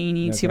Thursday, you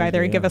need to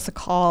either give us a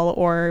call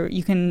or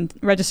you can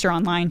register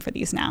online for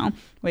these now,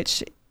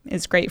 which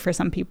is great for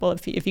some people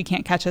if you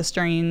can't catch us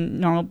during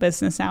normal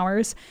business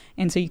hours.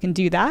 And so you can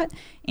do that.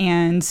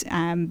 And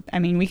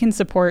we can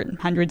support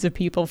hundreds of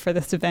people for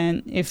this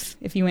event. If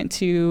you went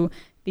to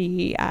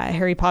the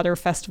Harry Potter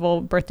Festival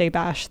birthday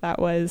bash that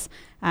was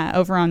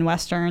over on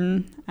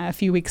Western a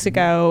few weeks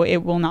ago,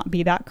 it will not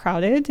be that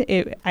crowded.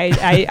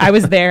 I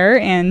was there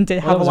and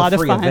did have a lot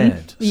of fun.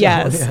 Event, so,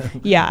 yes,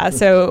 yeah.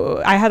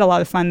 So I had a lot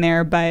of fun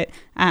there, but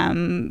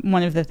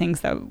one of the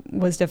things that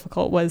was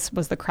difficult was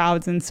the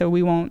crowds, and so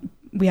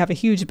we have a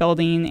huge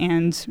building,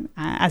 and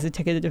as a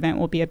ticketed event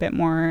will be a bit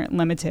more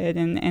limited,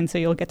 and so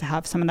you'll get to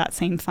have some of that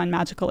same fun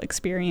magical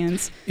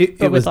experience.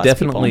 It was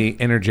definitely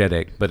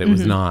energetic, but it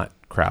was not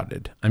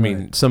crowded. I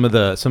mean, some of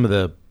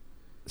the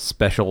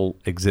special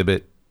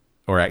exhibit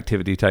or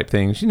activity type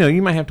things,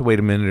 you might have to wait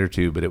a minute or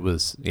two, but it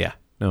was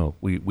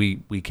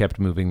we kept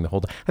moving the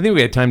whole time. I think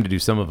we had time to do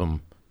some of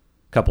them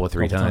a couple of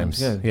three times.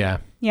 Good.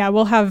 Yeah,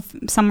 we'll have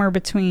somewhere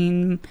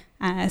between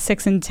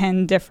 6 and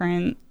 10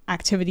 different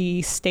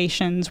activity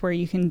stations where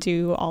you can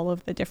do all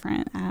of the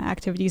different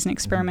activities and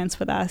experiments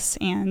with us.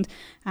 And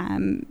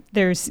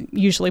there's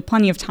usually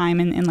plenty of time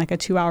in like a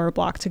 2-hour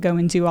block to go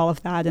and do all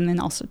of that, and then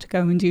also to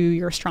go and do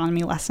your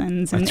astronomy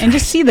lessons and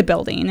just see the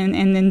building and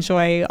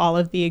enjoy all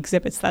of the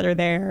exhibits that are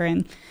there.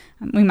 And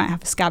we might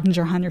have a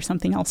scavenger hunt or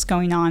something else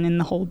going on in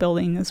the whole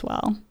building as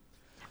well.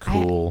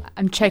 Cool.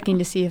 I'm checking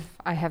to see if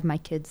I have my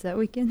kids that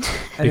weekend.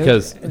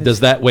 Because does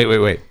that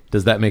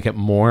make it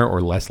more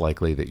or less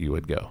likely that you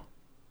would go?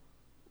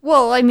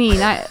 Well, I mean,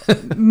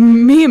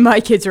 me and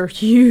my kids are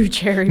huge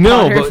Harry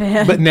Potter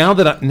fans. But now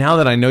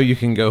that I know you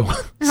can go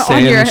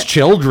sans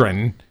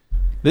children,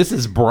 this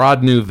is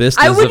broad new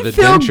vistas of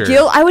adventure.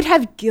 I would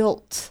have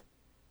guilt.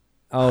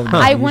 Oh, no,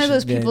 I'm one of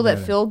those people that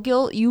feel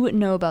guilt. You wouldn't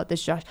know about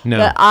this, Josh. No.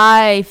 But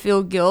I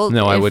feel guilt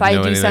No, I if wouldn't I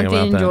know do anything something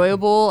about that.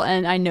 enjoyable,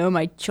 and I know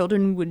my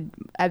children would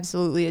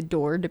absolutely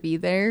adore to be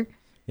there.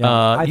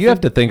 Yeah, You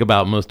have to think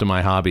about most of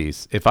my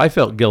hobbies. If I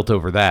felt guilt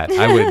over that,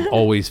 I would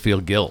always feel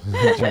guilt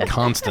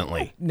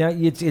constantly. Now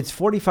it's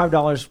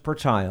 $45 per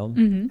child,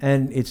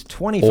 and it's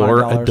 $25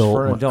 Or adult.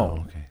 for an adult,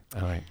 Oh, okay.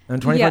 All right. and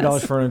 $25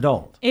 Yes. for an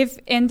adult.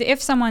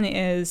 If someone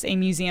is a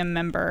museum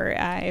member,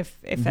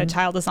 if a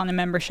child is on a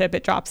membership,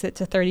 it drops it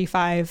to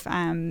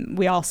 $35.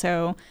 We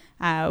also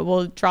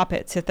will drop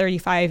it to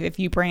 $35 if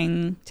you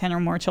bring 10 or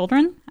more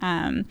children.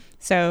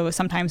 So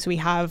sometimes we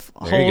have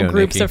There you whole go,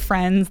 groups Nikki. of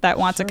friends that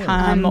want to come,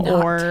 I'm not.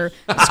 or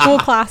school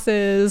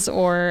classes,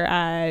 or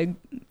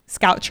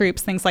scout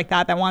troops, things like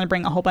that want to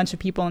bring a whole bunch of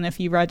people. And if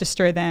you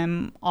register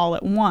them all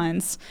at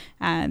once,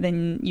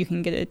 then you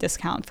can get a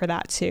discount for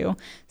that too.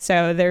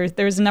 So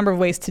there's a number of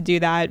ways to do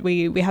that.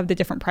 We have the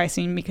different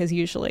pricing because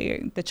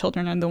usually the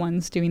children are the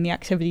ones doing the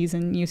activities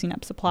and using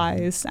up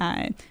supplies.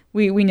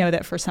 We know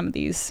that for some of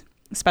these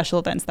special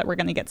events that we're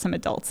going to get some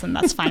adults, and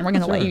that's fine. We're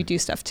going to let you do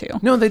stuff too.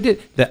 No, they did.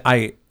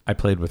 I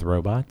played with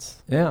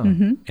robots, Yeah.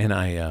 and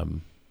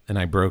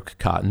I broke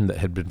cotton that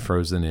had been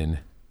frozen in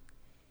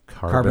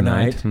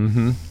carbonite.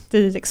 Carbonite.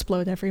 Did it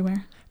explode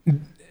everywhere?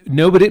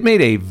 No, but it made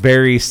a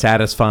very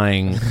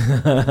satisfying.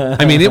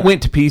 I mean, it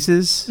went to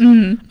pieces,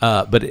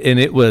 but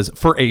it was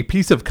for a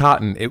piece of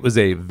cotton. It was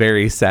a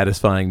very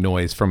satisfying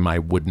noise from my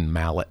wooden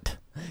mallet.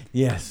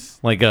 Yes.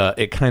 Like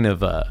it kind of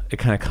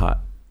caught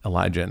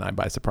Elijah and I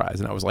by surprise.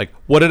 And I was like,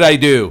 what did I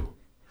do?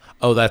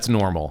 Oh, that's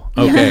normal.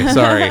 Okay,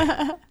 sorry.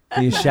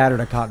 You shattered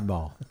a cotton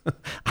ball.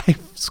 I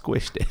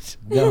squished it.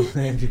 No.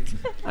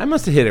 I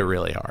must have hit it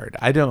really hard.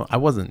 I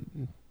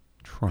wasn't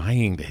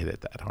trying to hit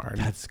it that hard.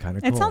 That's kind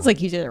of cool. It sounds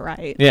like you did it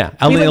right. Yeah.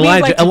 I mean, We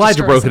like to Elijah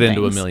destroy broke some it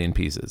into a things. million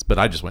pieces, but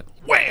I just went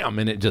wham,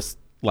 and it just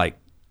like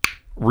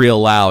real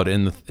loud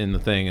in the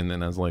thing. And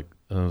then I was like,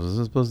 oh, was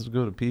this supposed to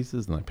go to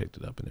pieces? And I picked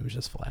it up and it was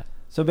just flat.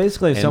 So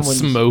basically, if And someone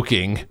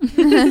smoking.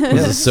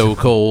 This is so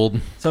cold.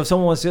 So if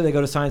someone wants to, they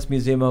go to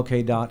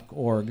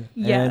sciencemuseumok.org.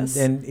 Yes.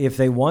 And if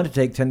they want to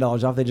take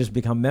 $10 off, they just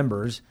become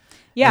members.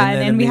 Yeah, And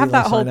then and we have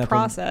that immediately whole sign up and-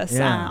 process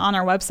yeah. on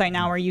our website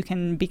now where you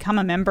can become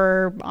a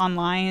member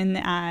online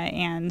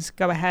and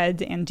go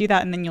ahead and do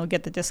that. And then you'll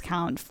get the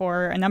discount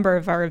for a number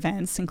of our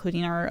events,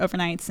 including our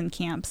overnights and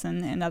camps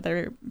and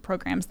other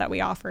programs that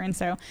we offer. And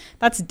so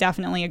that's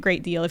definitely a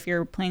great deal if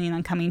you're planning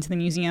on coming to the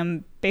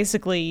museum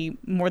basically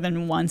more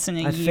than once in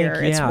a year.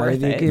 It's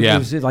worth it.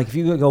 Yeah. Like if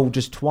you go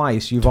just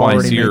twice, you've Twice,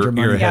 already made you're your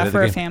money. ahead Yeah, of the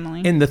for a game.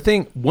 family.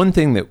 And one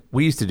thing that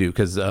we used to do,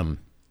 because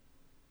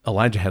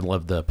Elijah had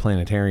loved the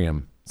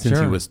planetarium since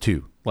he Sure. was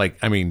 2. Like,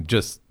 I mean,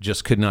 just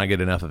could not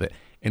get enough of it.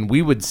 And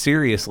we would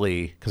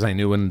seriously, because I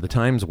knew when the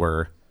times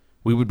were,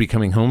 we would be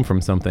coming home from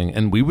something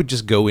and we would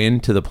just go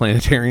into the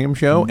planetarium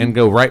show and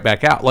go right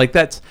back out. Like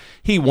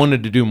he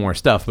wanted to do more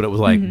stuff, but it was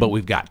like, but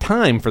we've got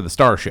time for the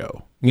star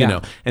show, you Yeah.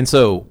 know? And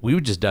so we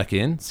would just duck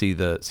in, see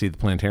the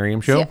planetarium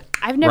show, See,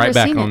 I've never right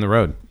back seen on it. the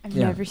road. I've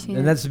Yeah. never seen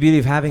And it. that's the beauty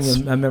of having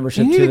a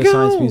membership Here to you the go.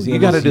 Science Museum.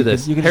 You gotta is do can-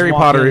 this. You can Harry just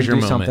walk Potter in is and your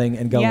do moment. something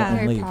and go Yeah. and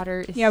Harry leave.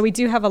 Potter is Yeah, we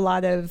do have a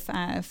lot of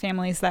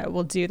families that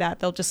will do that.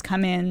 They'll just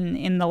come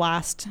in the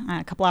last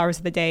couple hours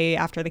of the day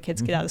after the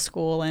kids get out of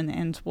school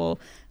and will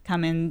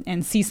come in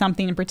and see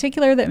something in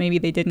particular that maybe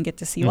they didn't get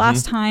to see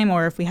last time,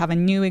 or if we have a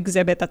new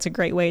exhibit, that's a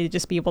great way to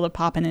just be able to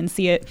pop in and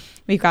see it.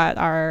 We've got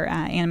our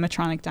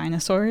animatronic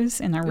dinosaurs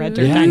in our Red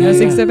Dirt Yeah. Dinos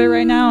Yeah. exhibit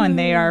right now, and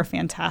they are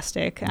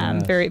fantastic,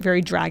 Yes. very,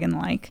 very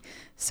dragon-like.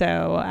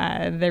 So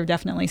they're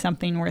definitely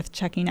something worth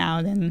checking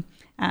out, and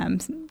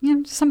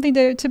just something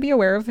to be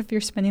aware of if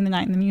you're spending the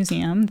night in the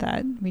museum,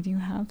 that we do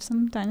have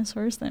some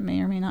dinosaurs that may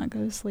or may not go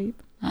to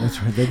sleep.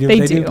 That's right. They do. They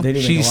They do. do make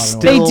She's a lot of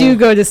noise. They Still- do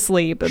go to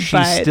sleep, She's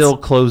but still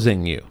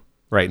closing you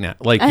right now.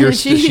 Like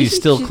she's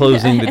still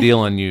closing the deal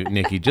on you,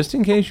 Nikki, just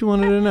in case you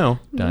wanted to know.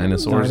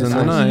 Dinosaurs in the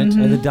Dinosaurs.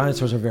 night. And the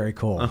dinosaurs are very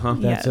cool.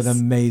 That's Yes. an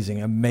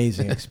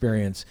amazing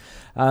experience.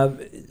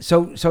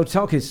 So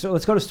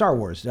let's go to Star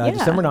Wars. Yeah.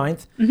 December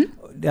 9th.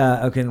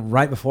 Okay,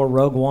 right before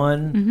Rogue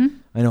One.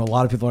 I know a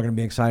lot of people are going to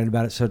be excited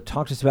about it. So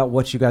talk to us about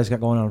what you guys got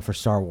going on for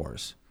Star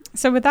Wars.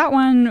 So with that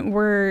one,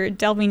 we're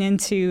delving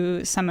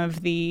into some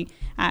of the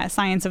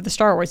science of the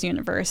Star Wars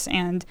universe,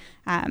 and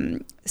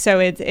so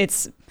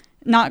it's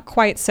not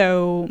quite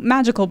so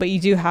magical, but you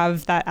do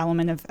have that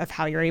element of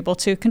how you're able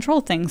to control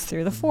things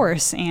through the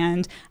Force,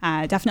 and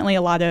definitely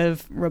a lot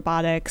of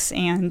robotics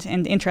and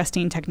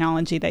interesting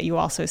technology that you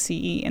also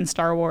see in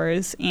Star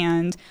Wars.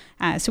 And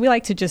so we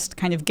like to just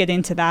kind of get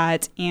into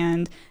that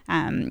and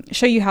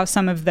show you how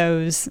some of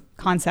those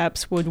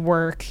concepts would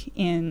work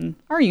in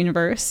our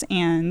universe.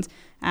 And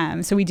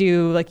so we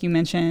do, like you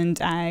mentioned,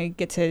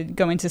 get to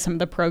go into some of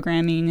the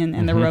programming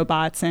and the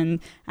robots, and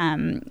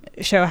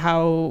show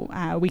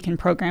how we can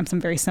program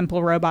some very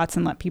simple robots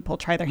and let people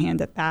try their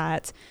hand at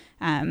that.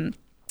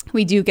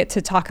 We do get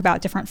to talk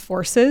about different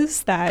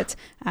forces that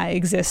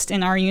exist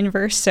in our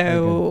universe.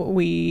 So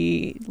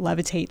we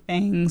levitate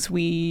things.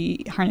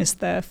 We harness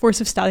the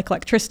force of static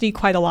electricity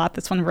quite a lot.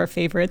 That's one of our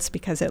favorites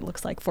because it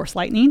looks like force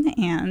lightning.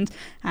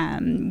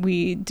 And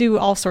we do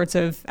all sorts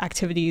of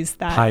activities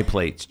that... High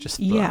plates just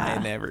flying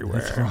Yeah.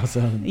 everywhere. That's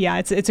awesome. Yeah,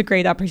 it's a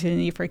great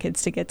opportunity for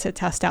kids to get to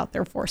test out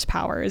their force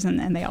powers,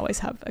 and they always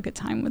have a good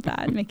time with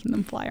that, making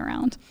them fly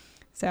around.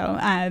 So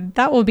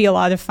that will be a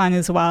lot of fun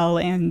as well.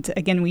 And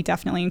again, we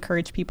definitely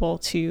encourage people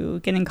to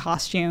get in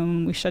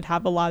costume. We should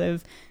have a lot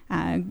of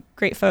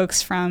great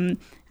folks from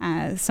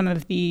some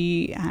of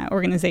the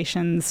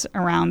organizations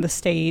around the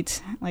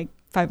state, like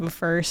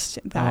 501st,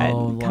 that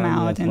come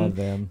out. And love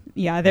them.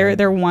 yeah,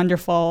 they're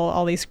wonderful.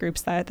 All these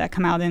groups that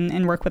come out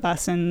and work with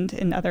us and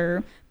in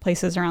other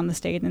places around the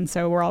state. And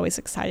so we're always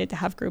excited to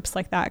have groups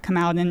like that come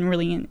out and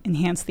really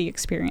enhance the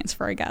experience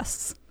for our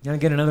guests. And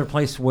again, another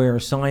place where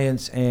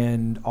science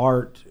and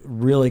art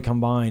really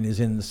combine is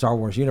in the Star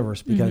Wars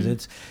universe, because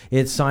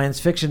it's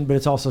science fiction, but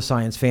it's also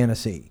science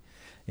fantasy.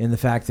 In the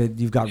fact that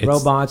you've got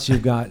robots,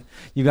 you've got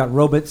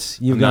robots,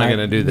 I'm not going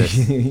to do this.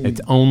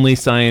 It's only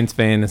science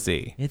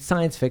fantasy. It's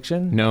science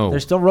fiction. No.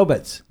 There's still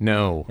robots.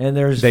 No. And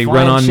they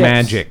run flying on ships.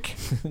 magic.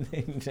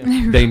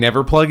 They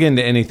never plug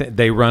into anything.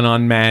 They run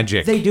on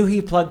magic. They do.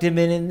 He plugged him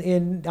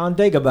in on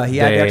Dagobah. He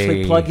had to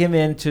actually plug him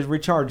in to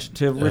recharge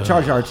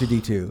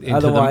R2D2.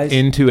 Otherwise,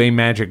 into a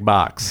magic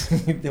box.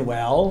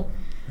 well,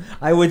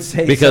 I would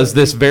say Because so.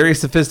 this very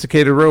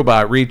sophisticated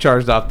robot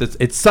recharged off this.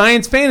 It's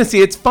science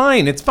fantasy. It's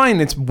fine. It's fine.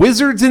 It's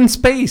wizards in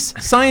space.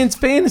 Science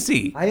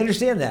fantasy. I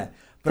understand that.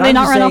 Do they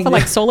not run off of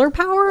like solar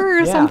power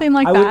or something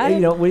like that?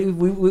 We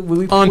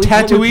on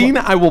Tatooine,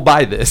 I will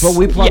buy this. But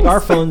we plug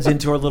our phones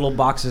into our little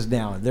boxes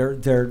now. They're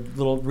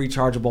little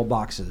rechargeable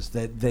boxes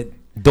that.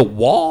 The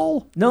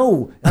wall?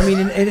 No, I mean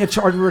in a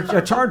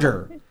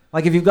charger.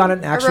 Like if you've got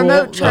an actual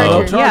remote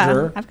charger.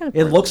 Yeah, I've got a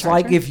it looks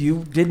charger. like if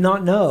you did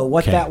not know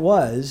what that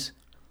was,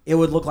 it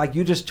would look like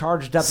you just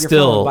charged up your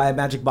phone by a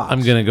magic box.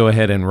 I'm going to go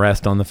ahead and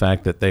rest on the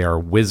fact that they are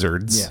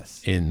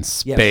wizards in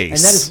space.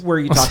 Yes. And that is where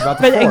you talk about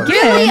the But Force.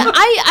 again, Really,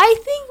 I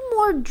think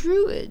more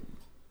druid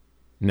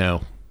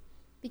No.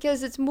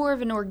 because it's more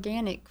of an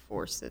organic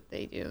force that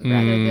they do rather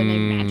than a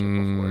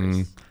magical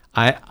force.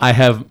 I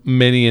have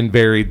many and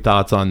varied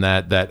thoughts on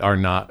that are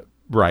not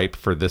ripe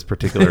for this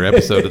particular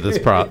episode of this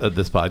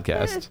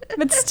podcast.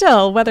 But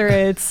still, whether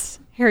it's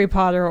Harry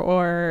Potter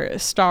or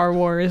Star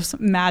Wars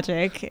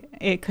magic,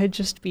 it could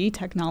just be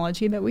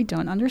technology that we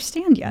don't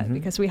understand yet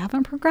because we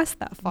haven't progressed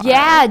that far.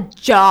 Yeah,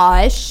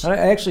 Josh. I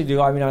actually do.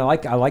 I mean, I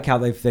like how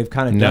they've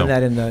kind of done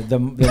that in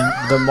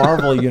the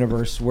Marvel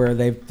universe where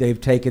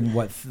they've taken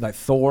like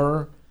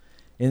Thor,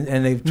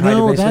 and they've tried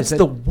to basically that's say,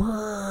 the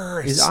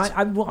worst.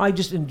 I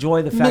just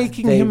enjoy the fact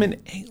Making that him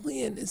an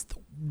alien is the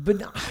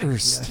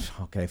worst.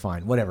 Okay,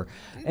 fine, whatever.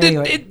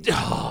 Anyway,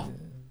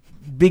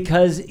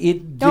 because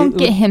Don't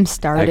get him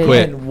started. I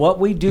quit. And what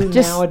we do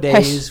Just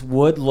nowadays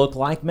would look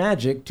like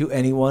magic to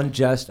anyone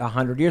just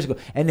 100 years ago.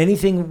 And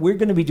anything we're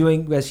going to be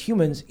doing as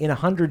humans in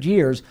 100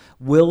 years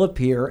will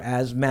appear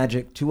as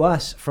magic to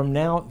us from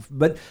now.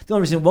 But the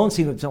only reason it won't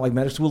seem like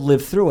magic is we'll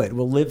live through it.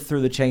 We'll live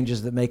through the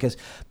changes that make us.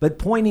 But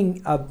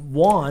pointing a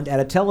wand at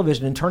a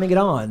television and turning it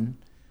on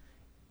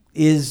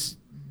is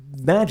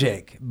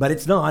magic. But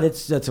it's not.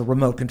 It's a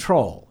remote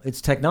control.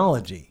 It's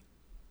technology.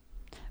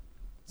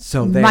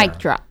 So there. Mic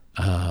drop.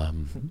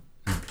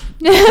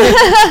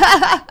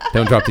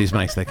 Don't drop these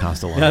mics; they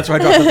cost a lot. Yeah, that's why I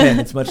dropped the pen.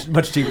 It's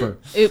much cheaper.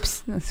 Oops.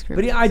 That's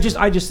But I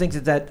just think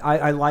that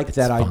I like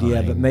that idea,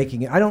 fine. but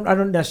making it. I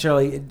don't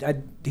necessarily.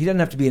 He doesn't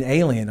have to be an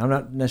alien. I'm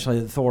not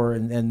necessarily Thor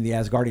and the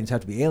Asgardians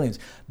have to be aliens.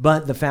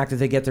 But the fact that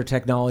they get their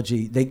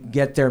technology, they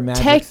get their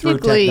magic through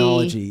Technically,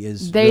 technology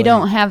is. they really,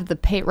 don't have the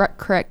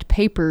correct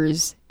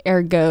papers,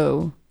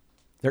 ergo.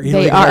 They're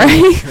They illegal are.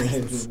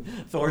 aliens.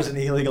 Thor's an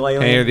illegal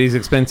alien. Hey, are these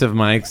expensive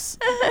mics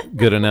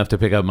good enough to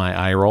pick up my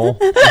eye roll?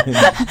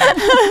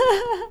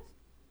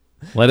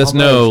 Let us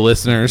know,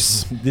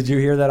 listeners. Did you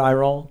hear that eye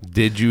roll?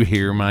 Did you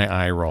hear my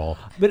eye roll?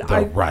 But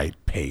the right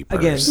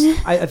papers.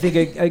 Again, I think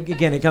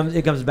again it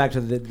comes back to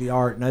the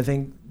art, and I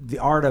think the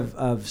art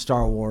of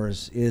Star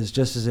Wars is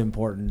just as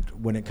important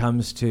when it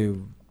comes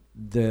to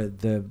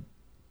the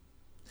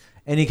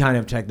any kind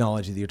of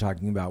technology that you're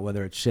talking about,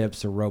 whether it's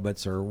ships or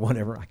robots or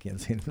whatever. I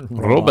can't say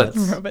Robots.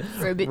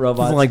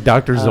 Robots. Like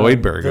Dr.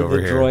 Zoidberg over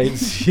the here.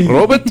 Droids.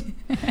 Robot.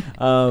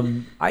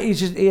 It's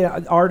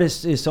just art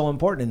is so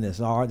important in this.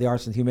 The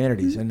arts and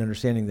humanities and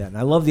understanding that. And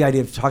I love the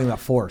idea of talking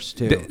about force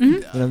too.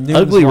 Newton's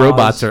Ugly laws.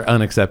 robots are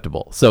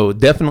unacceptable. So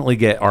definitely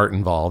get art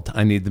involved.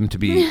 I need them to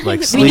be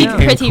like We sleek need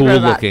and pretty cool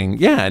robots. looking.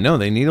 Yeah, no,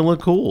 they need to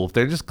look cool. If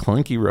they're just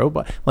clunky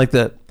robot, like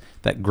that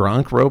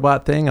Gronk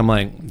robot thing, I'm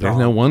like, there's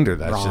no wonder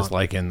that's just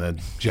like in the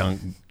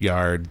junk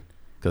yard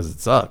because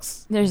it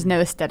sucks. There's no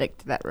aesthetic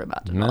to that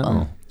robot at all.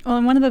 No. Well,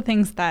 and one of the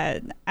things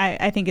that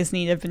I think is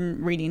neat, I've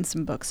been reading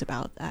some books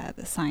about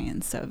the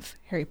science of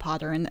Harry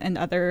Potter and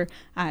other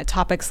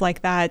topics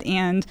like that.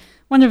 And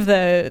one of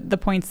the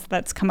points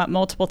that's come up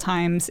multiple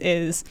times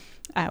is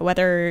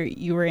whether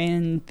you were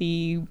in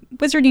the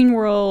wizarding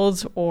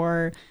world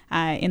or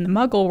in the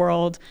muggle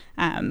world,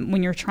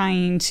 when you're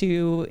trying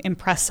to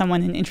impress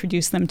someone and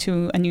introduce them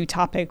to a new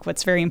topic,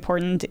 what's very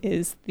important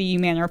is the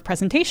manner of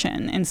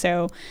presentation. And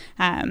so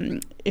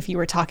if you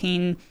were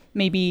talking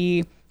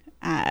maybe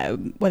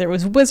whether it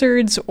was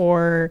wizards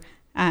or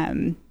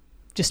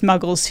just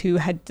muggles who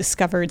had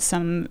discovered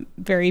some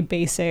very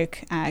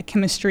basic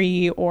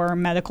chemistry or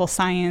medical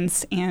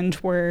science and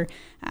were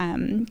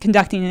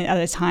conducting it at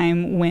a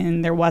time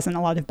when there wasn't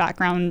a lot of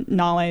background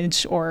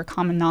knowledge or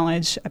common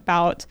knowledge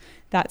about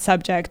that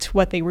subject,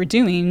 what they were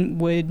doing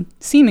would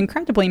seem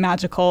incredibly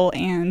magical,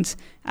 and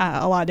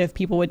a lot of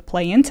people would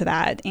play into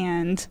that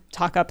and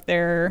talk up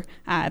their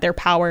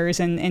powers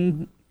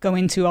and go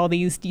into all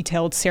these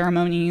detailed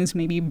ceremonies,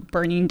 maybe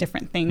burning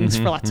different things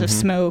for lots of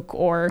smoke,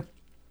 or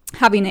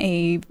having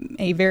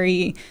a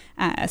very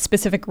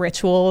specific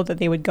ritual that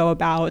they would go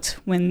about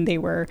when they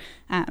were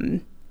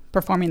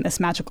performing this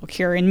magical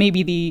cure, and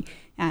maybe the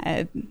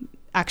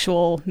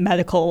actual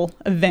medical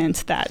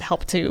event that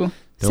helped to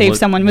save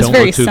someone was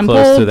very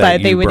simple,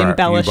 but they would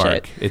embellish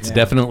it. It's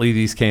definitely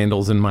these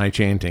candles and my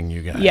chanting,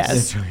 you guys.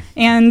 Yes,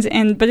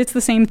 and but it's the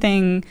same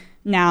thing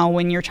now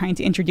when you're trying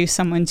to introduce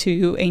someone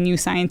to a new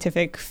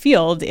scientific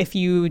field. If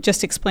you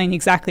just explain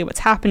exactly what's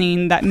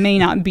happening, that may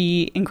not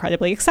be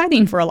incredibly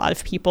exciting for a lot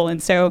of people.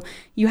 And so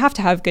you have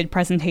to have good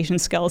presentation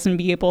skills and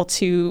be able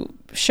to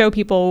show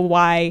people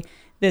why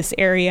this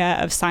area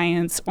of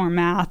science or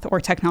math or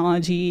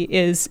technology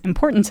is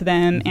important to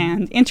them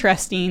and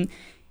interesting.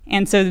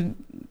 And so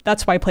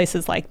that's why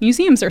places like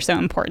museums are so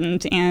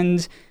important.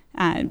 And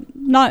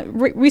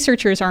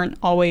researchers aren't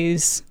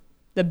always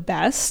the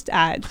best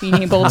at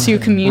being able to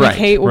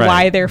communicate Right.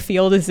 why their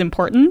field is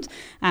important.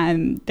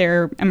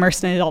 They're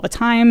immersed in it all the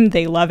time.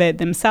 They love it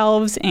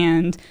themselves.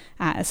 And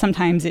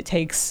sometimes it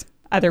takes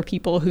other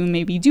people who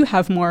maybe do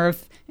have more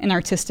of an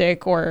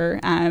artistic or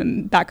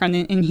background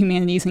in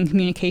humanities and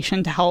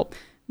communication to help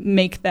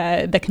make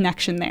the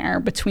connection there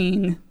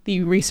between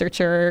the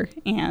researcher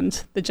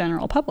and the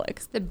general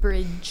public. The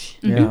bridge.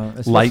 Yeah,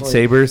 especially-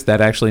 Lightsabers, that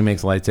actually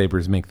makes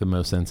lightsabers make the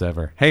most sense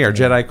ever. Hey, are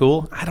Jedi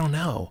cool? I don't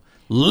know.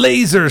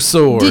 Laser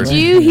swords. Did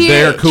you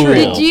hear? They're cool.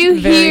 Did you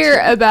Very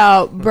hear true.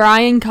 about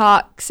Brian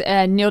Cox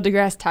and Neil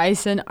deGrasse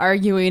Tyson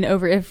arguing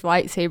over if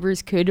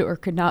lightsabers could or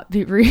could not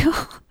be real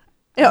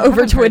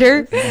over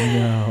Twitter?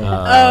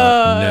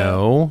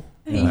 No.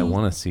 I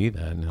want to see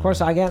that. No. Of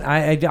course, I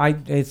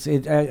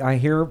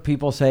hear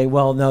people say,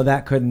 "Well, no,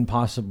 that couldn't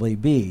possibly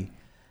be,"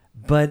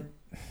 but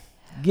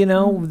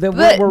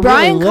But we're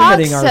Brian really Cox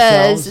limiting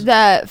ourselves. says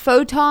that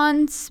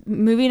photons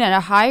moving at a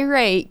high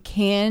rate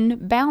can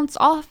bounce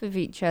off of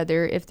each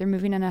other if they're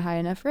moving at a high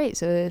enough rate.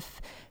 So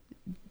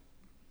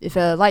if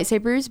a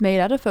lightsaber is made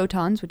out of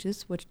photons, which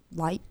is what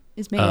light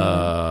is made out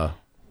of,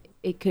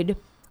 it could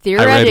I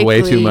theoretically. read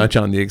way too much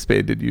on the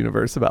expanded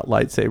universe about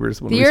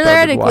lightsabers when we started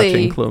Theoretically,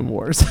 watching Clone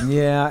Wars.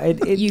 Yeah,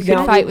 You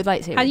could fight with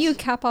lightsabers. How do you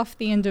cap off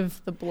the end of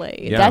the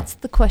blade? Yeah. That's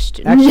the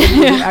question.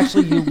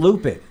 Actually, you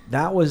loop it.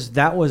 That was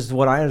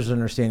what I was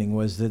understanding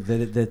was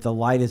that the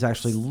light is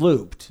actually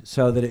looped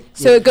so that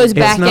it goes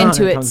back not-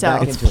 into it comes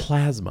back itself. It's into it.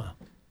 plasma.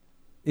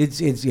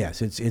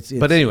 It's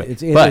But anyway,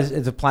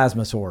 it's a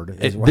plasma sword.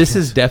 This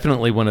is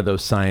definitely one of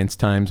those science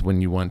times when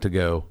you want to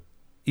go,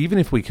 even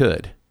if we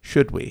could,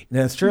 should we?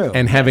 That's true.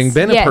 And having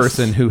been a Yes.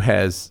 person who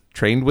has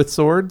trained with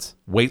swords,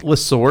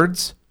 weightless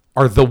swords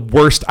are the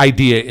worst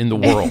idea in the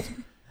world.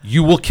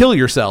 You will kill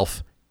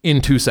yourself in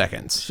 2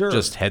 seconds. Sure.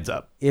 Just heads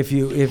up. if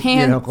you of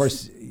Hands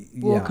course,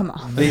 will yeah. come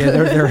off. But yeah,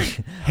 there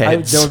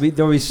Heads. would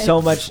be so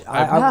much.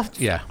 I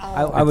Yeah.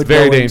 I would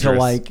very go dangerous. into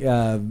like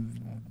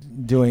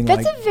doing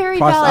That's like a very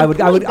pros- valid I would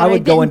point, but I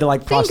would go into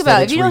like think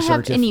about it. prosthetics If you don't have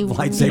research any if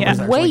lightsabers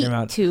actually weight came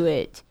out. to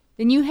it,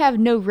 then you have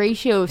no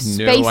ratio of No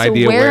space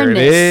idea where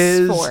awareness it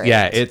is. for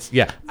it.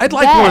 Yeah, I'd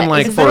like That one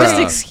like is for very Just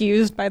a,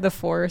 excused by the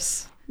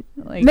Force.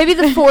 Like, Maybe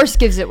the Force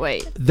gives it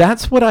weight.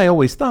 That's what I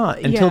always thought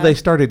until Yeah. they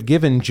started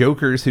giving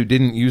jokers who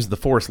didn't use the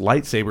Force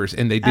lightsabers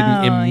and they didn't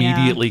Oh, yeah.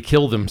 immediately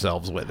kill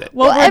themselves with it.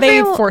 well, Well, were they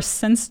everyone- Force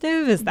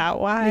sensitive? Is that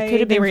why They could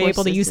have they been were Force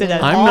able to use it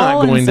at sensitive. all? I'm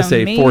not going And to so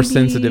say Force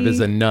maybe- sensitive is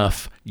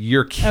enough.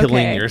 You're killing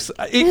Okay. yourself.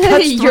 It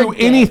cuts You're through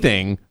dead.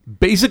 anything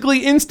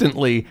basically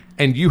instantly,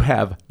 and you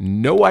have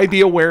no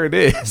idea where it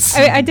is.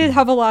 I did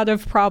have a lot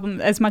of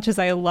problems. As much as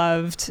I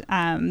loved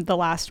the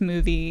last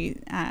movie,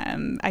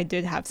 I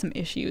did have some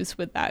issues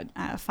with that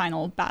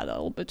final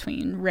battle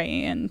between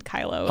Rey and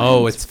Kylo.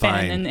 Oh, and it's Finn,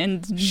 fine.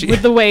 And She-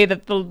 with the way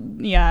that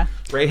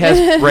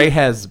Rey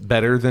has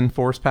better than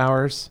Force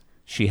powers.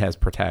 She has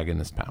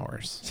protagonist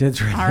powers.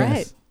 That's right. All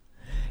right.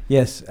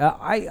 Yes,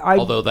 I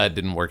Although that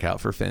didn't work out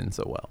for Finn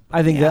so well.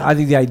 I think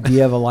the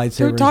idea of a lightsaber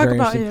Don't is talk very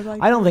about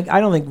interesting. it, I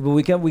don't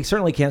think we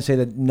certainly can't say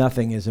that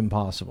nothing is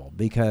impossible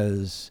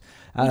because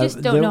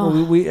just don't know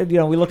we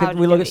look how at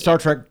to do it Star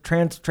yet. Trek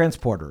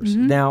transporters.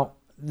 Now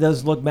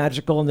those look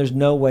magical and there's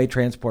no way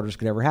transporters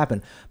could ever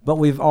happen. But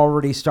we're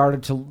already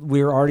starting to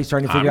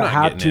I'm figure out not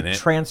how getting in to it.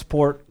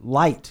 transport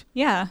light.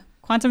 Yeah.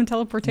 Quantum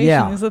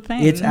teleportation is a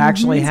thing. It's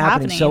actually It's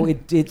happening. So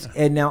it's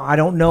and now I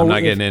don't know. I'm not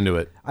if- getting into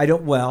it. I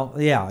don't. Well,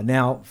 yeah.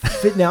 Now,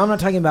 now I'm not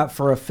talking about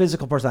for a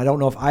physical person. I don't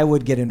know if I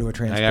would get into a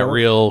transport. I got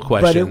real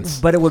questions.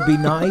 But it would be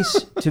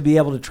nice to be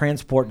able to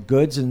transport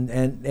goods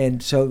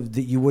and so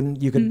that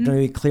you could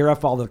maybe clear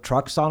up all the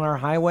trucks on our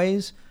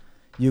highways.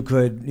 You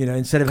could,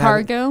 instead of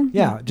Cargo?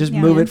 just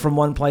Yeah. move it from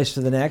one place to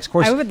the next. Of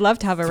course, I would love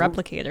to have a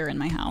replicator in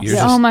my house. You're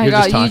Yeah. just, Oh my you're God,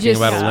 just you talking just-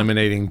 about yeah.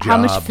 eliminating jobs. How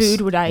much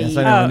food would I yes, eat?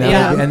 I know, Oh, and that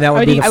yeah. would be, and that I would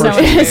would be the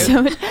eat first.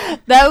 so much So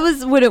that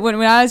was when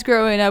I was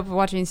growing up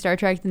watching Star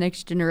Trek: The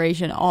Next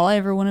Generation. All I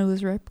ever wanted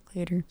was a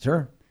replicator.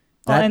 Sure.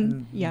 Well, That-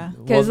 and- yeah.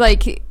 Because well,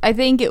 I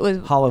think it was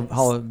the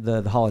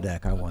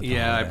holodeck. I want. the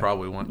Yeah, I holodeck.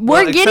 probably want.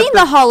 we're well, getting except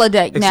the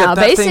holodeck except now.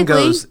 that thing Basically,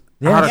 goes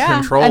Yeah. out of Yeah.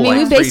 control. I mean, we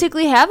like three-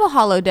 basically have a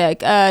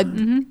holodeck.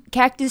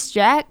 Cactus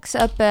Jack's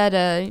up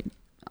at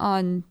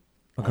on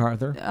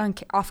MacArthur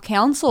off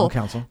Council. on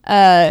council.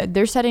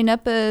 They're setting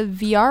up a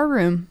VR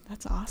room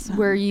That's awesome.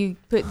 where you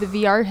put the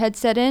VR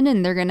headset in,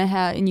 and they're gonna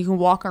have, and you can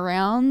walk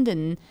around,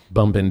 and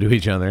bump into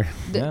each other.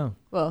 Yeah.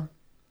 well,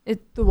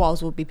 the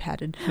walls will be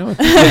padded, Good.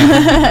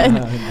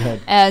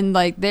 and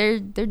like they're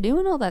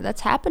doing all that.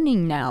 That's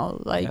happening now.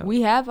 Like Yeah.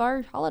 we have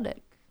our holodeck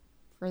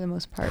for the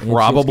most part.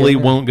 Probably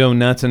good. won't go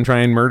nuts and try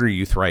and murder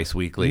you thrice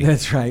weekly.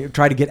 That's right.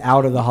 Try to get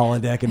out of the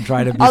holodeck and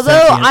try to be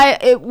Although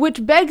sentient.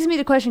 which begs me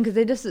the question, because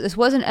this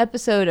was an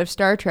episode of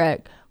Star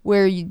Trek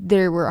where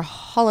there were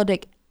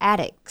holodeck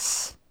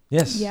addicts.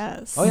 Yes.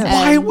 Yes. Oh, yeah.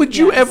 Why would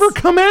you Yes. ever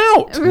come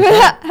out?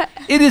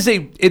 It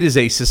is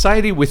a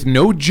society with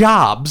no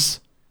jobs,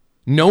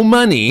 no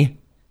money,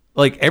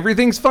 like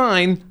everything's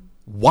fine.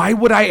 Why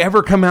would I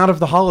ever come out of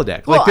the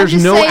holodeck? Well, Like there's I'm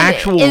just no saying,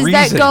 actual is reason.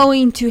 that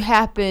going to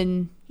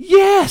happen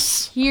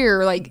Yes.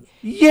 here, like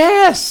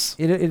Yes.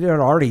 You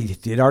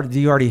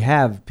already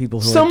have people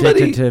who are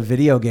Somebody addicted to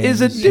video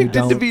games. is who addicted to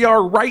don't-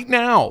 VR right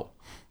now.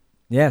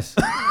 Yes.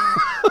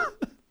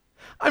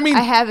 I mean,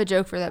 I have a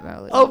joke for that.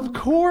 But of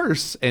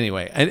course.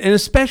 Anyway, and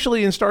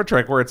especially in Star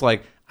Trek, where it's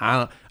like,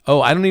 I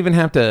don't even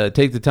have to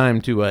take the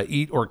time to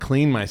eat or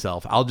clean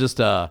myself. I'll just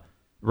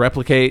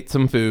replicate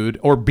some food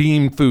or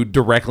beam food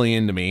directly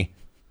into me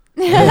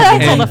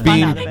and the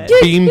fun out of it.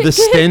 beam the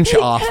stench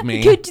off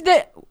me.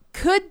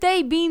 Could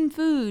they beam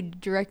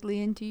food directly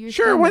into your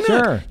Sure, why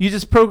stomach? not? Sure. You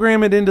just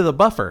program it into the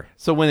buffer,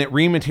 so when it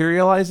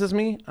rematerializes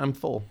me, I'm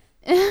full.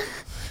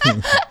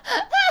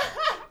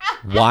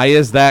 Why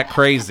is that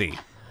crazy?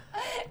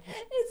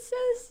 It's so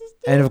stupid.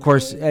 And of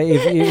course,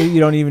 if you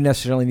don't even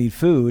necessarily need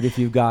food if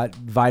you've got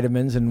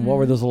vitamins and what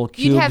were those little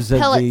You'd have cubes that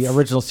the pellets.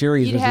 original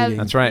series You'd was have- eating?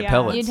 That's right, Yeah.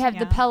 pellets. You'd have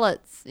the Yeah.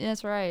 pellets. Yeah,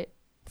 that's right.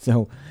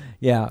 So,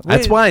 yeah.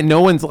 That's why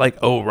no one's like,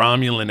 oh,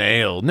 Romulan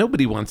ale.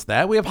 Nobody wants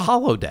that. We have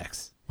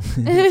holodecks.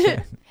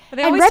 But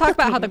they And always talk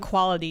about how replicating. the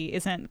quality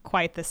isn't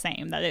quite the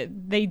same.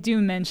 They do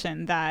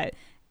mention that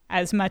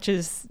as much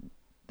as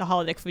the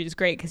holodeck food is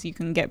great because you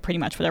can get pretty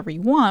much whatever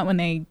you want when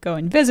they go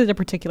and visit a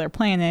particular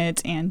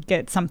planet and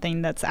get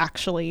something that's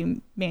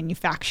actually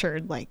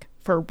manufactured like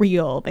for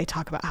real. They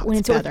talk about how When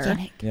it's it's better.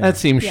 organic. Yeah. That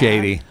seems Yeah.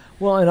 shady.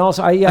 Well, and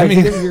also, I I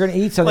mean, think if you're going to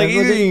eat something. Like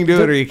either you can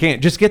do it or you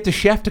can't. Just get the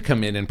chef to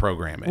come in and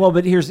program it. Well,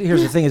 but here's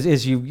the thing: is I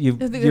think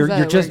you're that's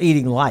how it just works.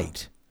 eating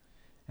light,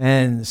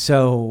 and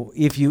so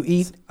if you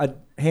eat a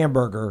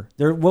hamburger,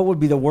 what would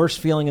be the worst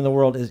feeling in the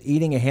world is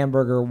eating a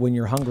hamburger when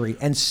you're hungry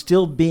and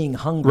still being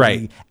hungry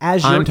right.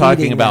 as you're I'm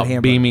talking eating about that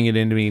hamburger. beaming it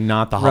into me,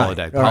 not the Right,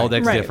 holodeck. The right.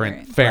 holodeck's Right, different.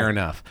 right. Fair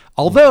enough.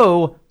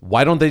 Although,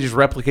 why don't they just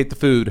replicate the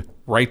food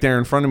right there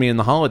in front of me in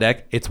the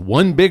holodeck? It's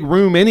one big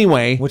room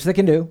anyway. Which they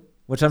can do.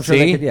 Which I'm sure See,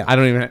 they could. Yeah. I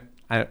don't even.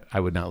 I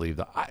would not leave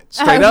the.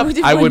 Straight up,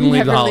 I wouldn't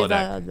leave the never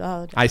holodeck. the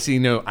holodeck. I see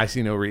no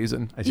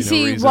reason. I You see no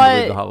see reason what to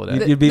leave the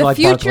holodeck. You'd be the like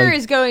future Barclay.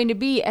 is going to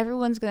be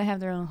everyone's going to have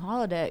their own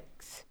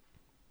holodecks,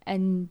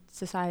 and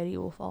society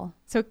will fall.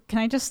 So can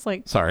I just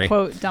Sorry.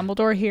 quote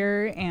Dumbledore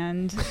here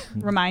and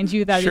remind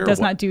you that Sure, it does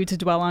what? not do to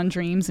dwell on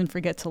dreams and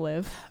forget to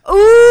live?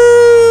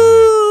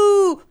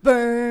 Ooh,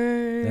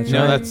 burn. That's No,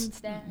 right.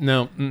 that's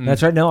no. Mm-mm.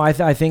 That's right. No, I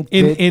think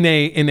In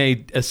that- in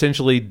a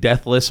essentially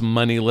deathless,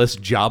 moneyless,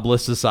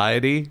 jobless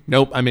society.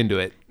 Nope, I'm into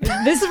it.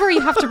 This is where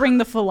you have to bring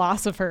the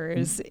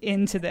philosophers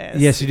into this.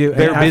 Yes, you do.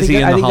 They're And I busy think,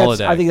 in I the think that's-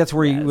 holodeck. I think that's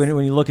where Yes.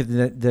 when you look at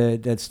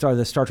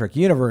the Star Trek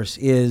universe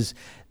is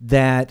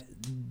that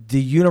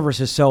the universe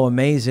is so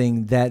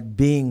amazing that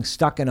being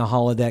stuck in a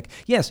holodeck.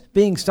 Yes,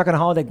 being stuck in a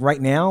holodeck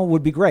right now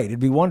would be great. It'd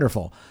be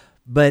wonderful.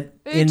 But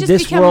It in just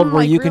this become, world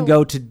where like, you can real-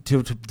 go to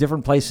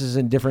different places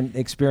and different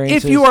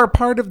experiences, If you are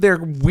part of their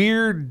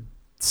weird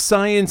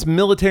science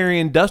military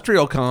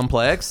industrial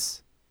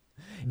complex,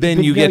 then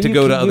But you get to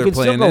go to other you can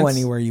planets. still go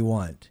anywhere you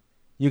want.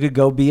 You could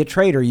go be a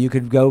trader. You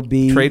could go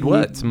be Trade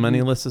what? It's a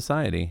moneyless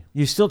society.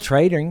 You're still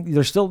trading.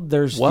 You still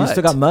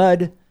What? got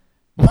Mud.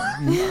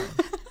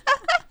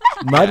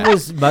 Mud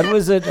was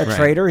a Right.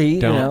 trader. He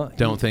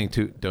Don't think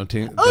too don't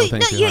think Oh, too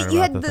no, hard you about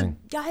had the the thing.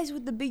 guys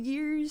with the big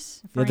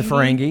ears. the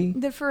Ferengi.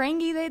 The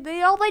Ferengi,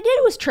 they all they did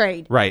was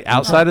trade. Right.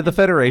 Outside of the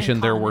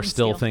Federation, there were colony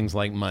still steal. things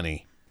like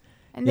money.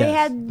 And they Yes,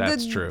 had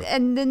that's true.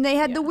 And then they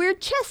had the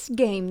weird chess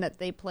game that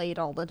they played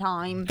all the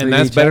time. And 3D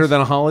that's better chess.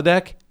 than a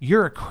holodeck?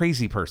 You're a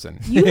crazy person.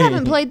 You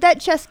haven't played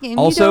that chess game.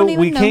 Also, you don't even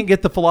we know. can't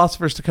get the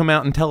philosophers to come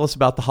out and tell us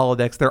about the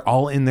holodecks. They're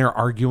all in there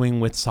arguing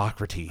with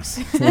Socrates.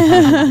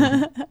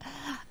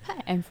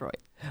 And Freud.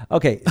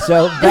 Okay,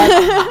 so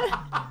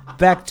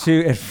back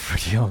to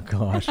oh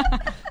gosh,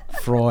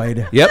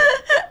 Freud. Yep.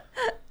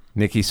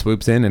 Nikki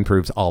swoops in and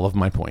proves all of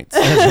my points.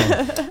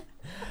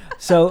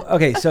 So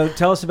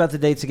tell us about the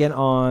dates again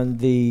on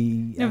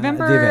the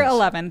November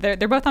events. 11th.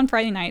 They're both on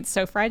Friday nights.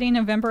 So Friday,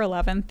 November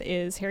 11th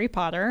is Harry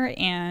Potter,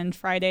 and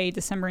Friday,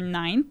 December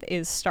 9th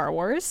is Star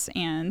Wars.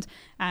 And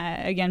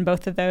again,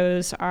 both of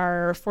those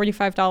are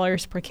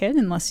 $45 per kid,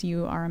 unless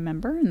you are a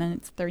member, and then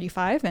it's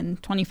 $35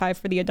 and $25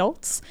 for the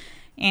adults.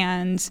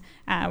 And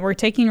we're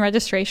taking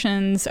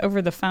registrations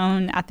over the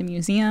phone at the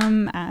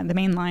museum. The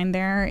main line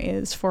there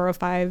is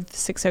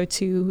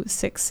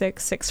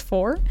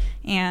 405-602-6664.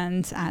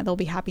 And they'll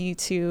be happy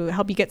to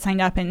help you get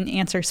signed up and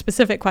answer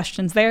specific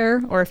questions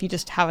there. Or if you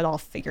just have it all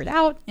figured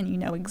out and you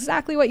know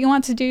exactly what you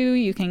want to do,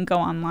 you can go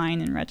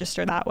online and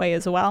register that way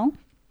as well.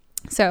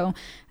 So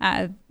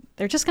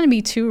they're just going to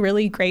be two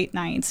really great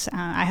nights.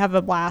 I have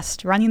a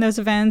blast running those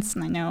events,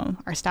 and I know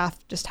our staff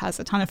just has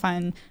a ton of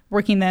fun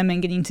working them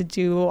and getting to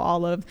do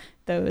all of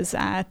those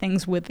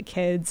things with the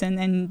kids and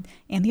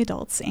the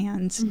adults,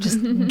 and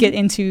just get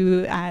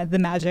into the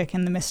magic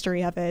and the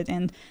mystery of it,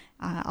 and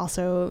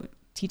also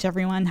teach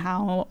everyone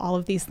how all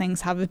of these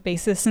things have a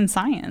basis in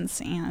science,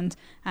 and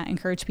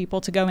encourage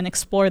people to go and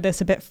explore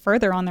this a bit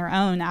further on their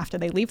own after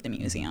they leave the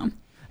museum.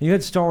 You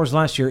had Star Wars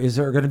last year. Is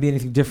there going to be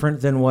anything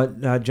different than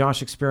what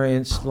Josh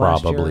experienced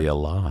last year? Probably a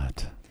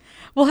lot.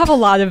 we'll have a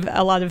lot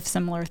of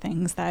similar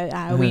things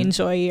that we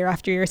enjoy year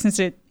after year, since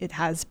it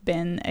has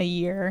been a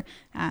year.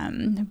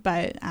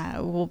 But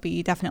we'll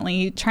be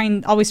definitely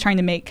always trying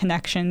to make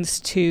connections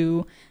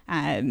to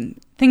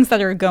things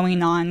that are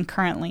going on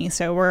currently.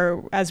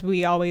 So as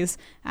we always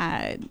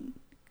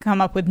come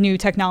up with new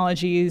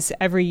technologies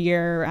every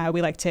year,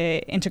 we like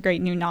to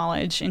integrate new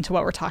knowledge into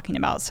what we're talking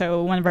about.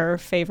 So one of our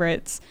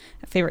favorite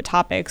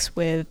topics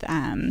with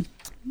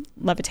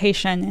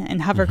levitation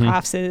and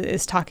hovercrafts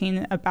is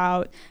talking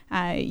about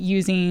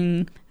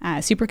using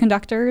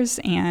superconductors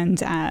and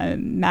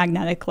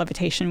magnetic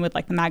levitation with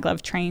like the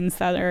maglev trains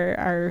that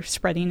are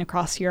spreading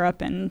across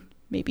Europe, and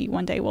maybe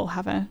one day we'll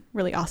have a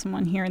really awesome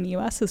one here in the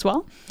U.S. as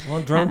well.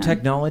 Well, drone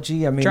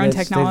technology. I mean, drone they've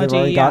technology,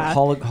 already got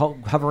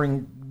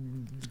hovering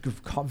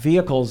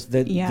vehicles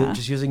that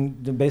just using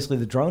basically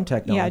the drone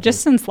technology. Yeah, just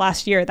since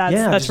last year,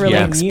 that's really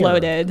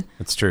exploded.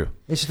 It's true.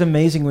 It's just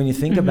amazing when you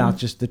think about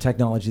just the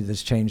technology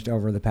that's changed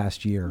over the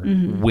past year.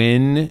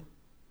 When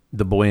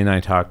the boy and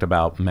I talked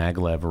about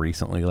maglev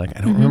recently, like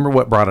I don't remember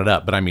what brought it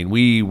up, but I mean,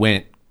 we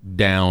went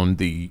down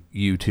the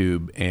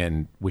YouTube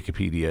and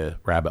Wikipedia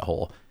rabbit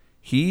hole.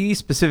 He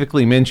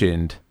specifically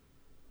mentioned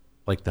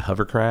like the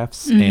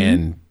hovercrafts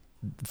and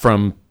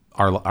from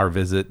our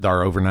visit,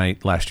 our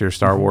overnight last year,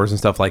 Star Wars and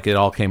stuff, like it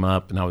all came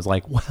up, and I was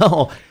like,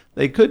 well,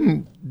 they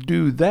couldn't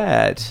do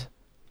that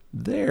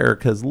there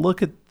because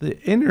look at the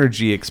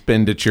energy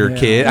expenditure,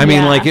 kid. I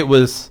mean, like it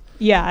was.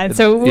 Yeah, and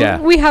so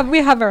we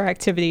have our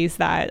activities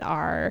that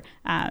are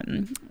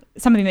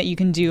something that you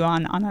can do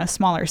on a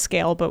smaller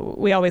scale, but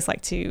we always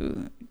like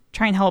to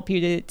try and help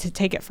you to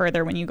take it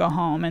further when you go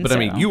home. And but I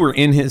mean, you were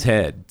in his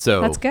head, so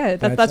that's good.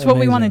 That's what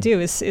we want to do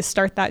is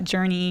start that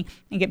journey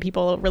and get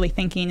people really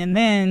thinking, and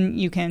then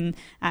you can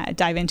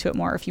dive into it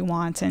more if you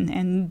want,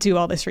 and do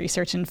all this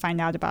research and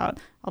find out about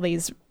all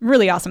these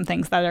really awesome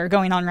things that are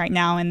going on right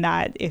now, and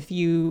that if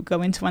you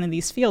go into one of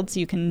these fields,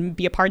 you can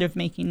be a part of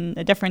making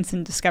a difference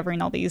in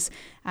discovering all these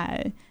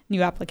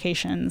new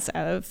applications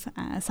of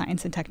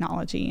science and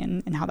technology,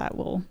 and how that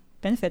will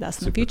benefit us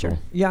in the future. Cool.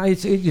 Yeah,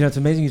 it's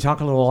amazing. You talk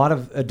to a lot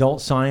of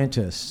adult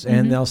scientists,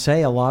 and they'll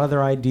say a lot of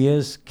their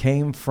ideas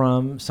came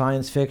from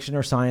science fiction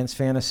or science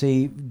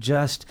fantasy.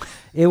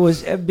 It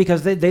was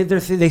because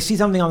they see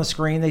something on the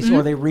screen,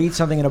 or they read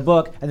something in a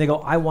book, and they go,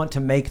 "I want to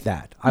make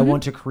that. I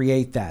want to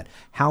create that.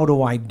 How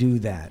do I do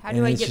that? How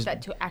do I get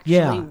that to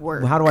actually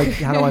work? How do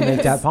I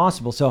make that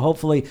possible?" So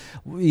hopefully,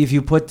 if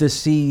you put the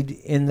seed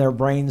in their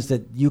brains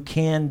that you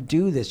can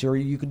do this, or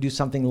you can do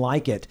something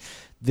like it,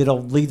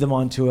 that'll lead them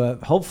on to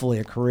hopefully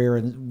a career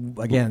in,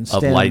 again,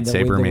 STEM, of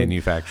lightsaber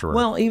manufacturer.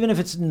 Well, even if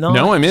it's not.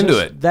 No, I'm into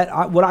it.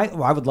 I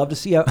would love to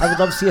see. I would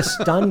love to see a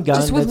stun gun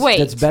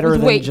that's better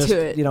than just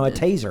a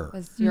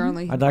taser.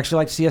 I'd actually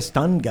like to see a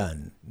stun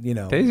gun.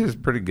 Taser's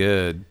pretty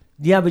good.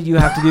 Yeah, but you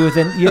have to be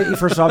within.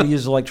 First of all, you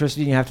use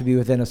electricity, and you have to be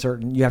within a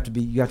certain. You have to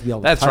be able to.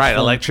 That's touch right. them.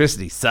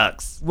 Electricity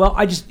sucks. Well,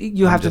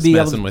 you have to be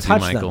able to with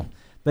touch you, Michael. them.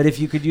 But if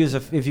you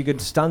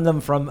could stun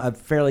them from a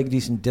fairly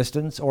decent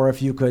distance, or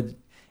if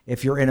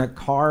you're in a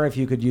car, if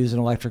you could use an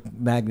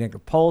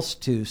electromagnetic pulse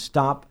to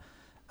stop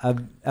a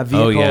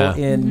vehicle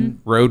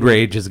in... Road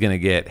rage is going to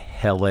get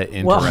hella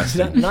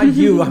interesting. Well, not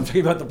you. I'm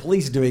talking about the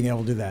police being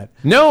able to do that.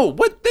 No,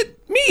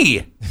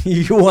 me?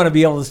 You want to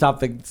be able to stop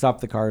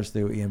the cars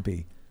through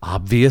EMP.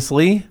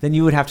 Obviously. Then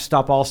you would have to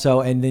stop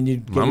also, and then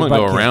you'd get I'm going to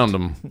go around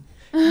them.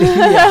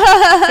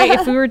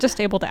 If we were just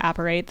able to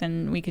apparate,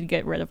 then we could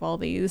get rid of all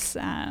these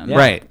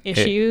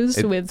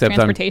issues with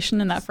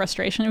transportation and that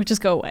frustration. It would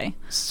just go away.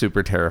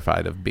 Super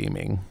terrified of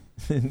beaming.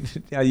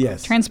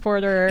 Yes.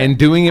 Transporter. And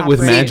doing it with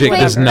magic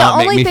does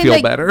not make me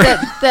feel better.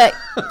 That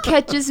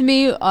catches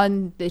me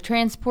on the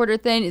transporter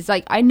thing is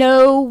like, I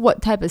know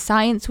what type of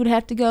science would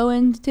have to go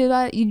into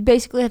that. You'd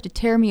basically have to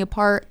tear me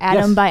apart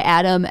atom by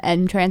atom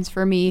and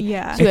transfer me to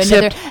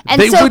another.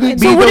 And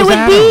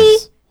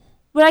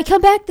would I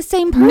come back the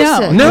same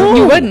person? No,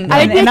 you wouldn't.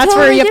 And that's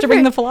where you have to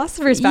bring the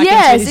philosophers back into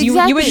it. Exactly.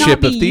 You would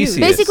not be you.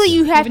 Basically,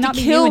 you have to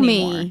kill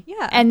me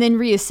and then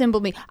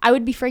reassemble me. I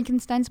would be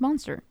Frankenstein's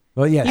monster.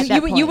 Well, yes.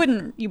 You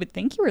wouldn't. You would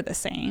think you were the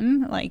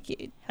same.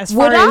 Like as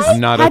would far as I'm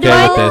not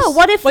okay with this.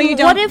 What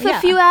if a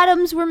few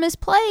atoms were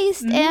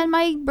misplaced and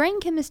my brain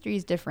chemistry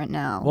is different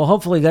now? Well,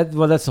 hopefully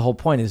that's the whole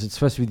point. Is it's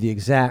supposed to be the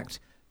exact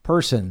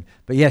person?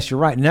 But yes, you're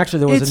right. And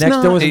actually, there was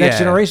a Next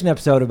Generation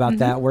episode about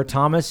that where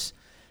Thomas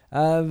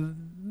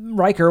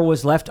Riker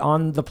was left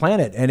on the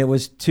planet, and it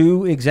was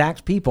two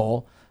exact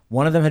people.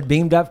 One of them had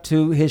beamed up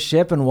to his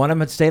ship, and one of them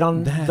had stayed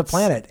on the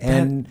planet.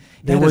 And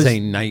that was a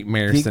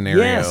nightmare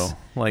scenario.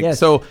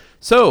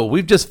 So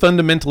we've just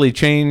fundamentally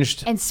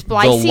changed and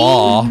splicing. The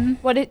law.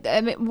 What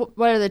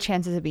are the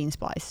chances of being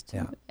spliced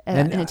in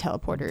a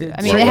teleporter?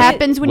 I mean, it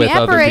happens when you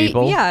apparate.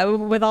 Yeah,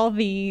 with all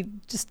the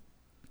just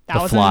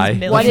thousands,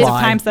 millions of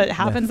times that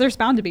happens, there's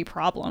bound to be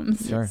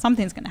problems. Sure.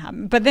 Something's going to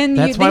happen. But then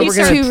it's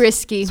too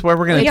risky. That's why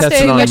we're going to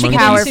test it on much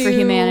power for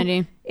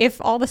humanity. If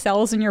all the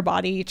cells in your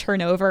body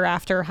turn over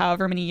after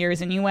however many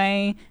years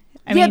anyway,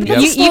 I Yeah, mean,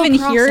 because it's a slow even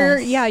here,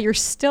 process. yeah, you're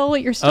still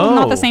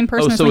not the same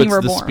person as so when it's you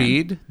were the born.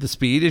 speed. The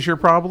speed is your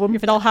problem.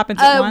 If it all happens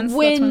at once, that's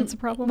when when it's a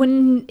problem.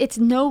 when it's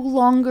no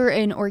longer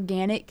an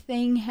organic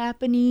thing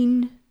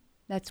happening,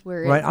 that's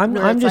where Right. I'm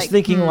it's just like,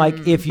 thinking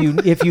like if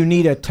you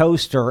need a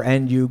toaster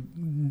and you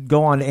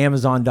go on to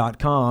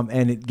Amazon.com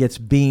and it gets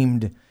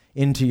beamed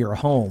into your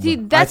home. See,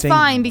 I that's think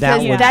fine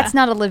because that would- that's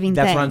not a living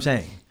that's thing. what I'm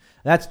saying.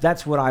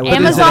 That's what I would. But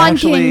is it Amazon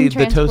actually can the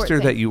transport toaster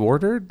that things. you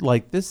ordered?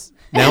 Like this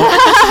now?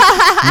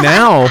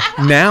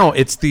 now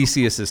it's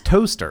Theseus's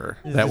toaster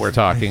that we're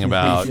talking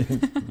about.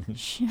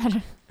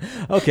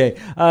 Okay,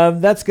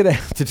 that's gonna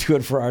have to do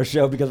it for our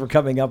show because we're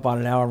coming up on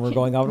an hour and we're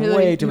going on Really,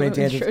 way too many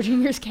tangents.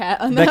 Schrodinger's cat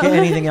on Becca, that.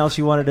 anything else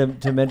you wanted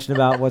to mention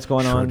about what's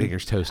going on?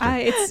 Schrodinger's toaster.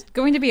 It's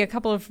going to be a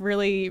couple of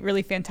really,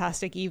 really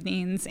fantastic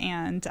evenings,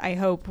 and I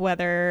hope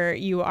whether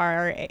you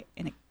are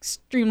an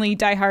extremely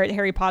diehard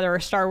Harry Potter or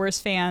Star Wars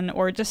fan,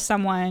 or just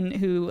someone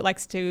who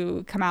likes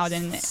to come out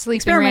and Sleep in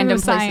experiment random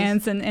with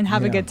science and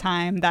have Yeah. a good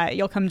time, that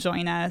you'll come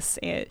join us.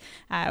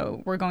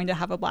 We're going to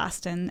have a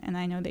blast, and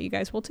I know that you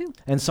guys will too.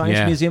 And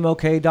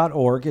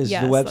ScienceMuseumOK.org is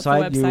Yes, the that's the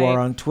website. You website. are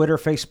on Twitter,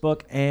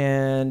 Facebook,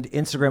 and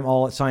Instagram,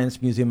 all at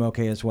Science Museum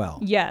OK as well.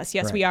 Yes,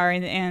 Right. we are,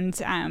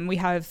 and we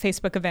have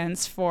Facebook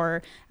events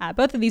for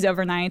both of these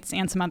overnights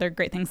and some other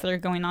great things that are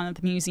going on at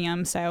the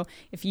museum. So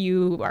if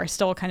you are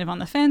still kind of on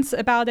the fence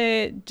about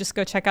it, just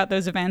go check out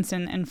those events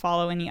and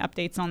follow any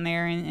updates on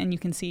there, and you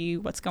can see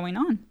what's going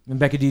on. And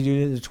Becca, do you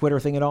do the Twitter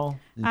thing at all?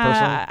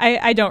 Personally?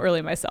 I don't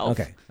really myself.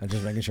 Okay, I'm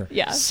just making sure.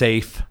 Yeah.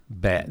 Safe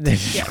bet.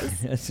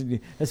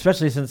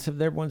 Especially since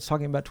everyone's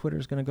talking about Twitter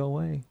is going to go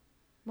away.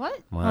 What?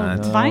 What?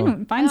 no.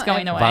 Vine's Oh,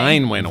 going away.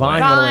 Vine went away.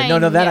 Vine went away. No,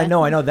 that Vine,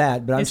 I know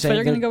that, but I'm Is saying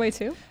Twitter going to that- go away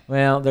too?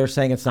 well, they're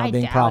saying it's not I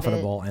being doubt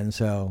profitable, and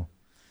so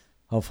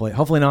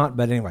hopefully not.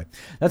 But anyway,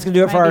 that's gonna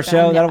do it for Might our be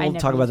show. fine.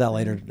 We'll talk about that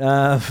later. You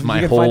My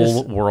can find whole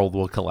us- world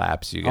will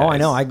collapse, you guys. Oh, I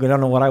know. I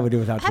don't know what I would do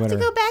without I have Twitter.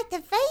 to go back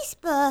to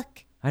Facebook.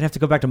 I'd have to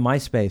go back to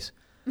MySpace.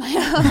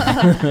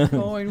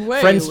 Going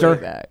way, Friendster.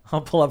 way back.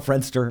 I'll pull up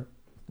Friendster.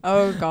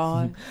 Oh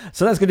God.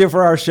 So that's going to do it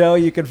for our show.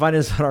 You can find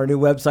us on our new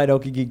website,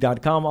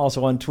 okiegeek.com,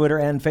 also on Twitter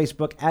and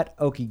Facebook at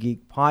Okiegeek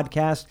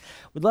Podcast.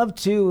 We'd love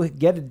to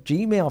get a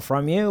Gmail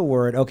from you.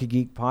 We're at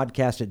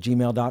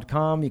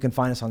okiegeekpodcast@gmail.com. You can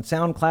find us on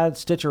SoundCloud,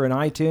 Stitcher, and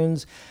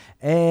iTunes.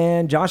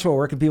 And Joshua,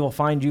 where can people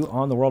find you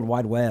on the World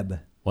Wide Web?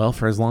 Well,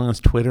 for as long as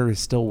Twitter is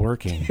still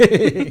working,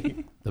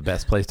 the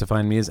best place to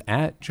find me is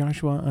at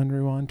Joshua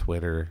Unruh on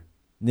Twitter.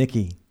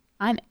 Nikki.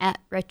 I'm at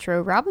Retro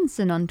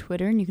Robinson on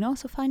Twitter, and you can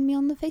also find me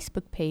on the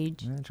Facebook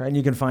page. That's right. And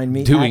you can find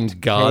me Doing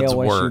at God's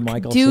KOSU work.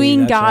 Michael C. Doing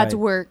That's God's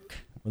right. work.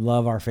 We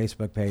love our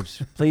Facebook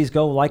page. Please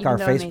go like Even our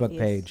though I'm Facebook atheist.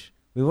 page.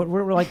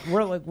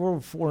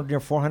 We're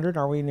near 400.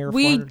 Are we near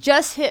We 400?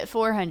 just hit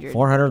 400.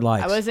 400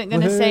 likes. I wasn't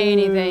going to say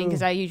anything Woohoo.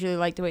 because I usually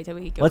like to wait till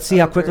we go. Let's see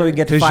how quickly we can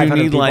get to Because you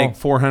 500 need people. like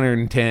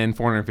 410,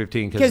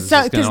 415. Because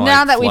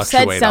now that we've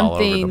said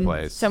something,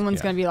 something,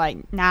 someone's going to be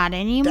like, not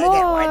anymore.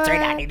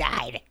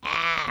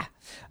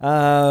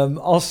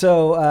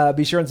 Also,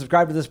 be sure and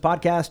subscribe to this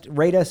podcast,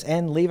 rate us,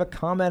 and leave a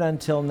comment.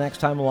 Until next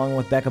time, along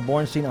with Becca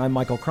Bornstein, I'm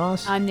Michael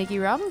Cross, I'm Nikki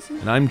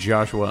Robinson. And I'm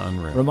Joshua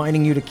Unruh.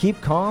 reminding you to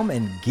keep calm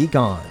and geek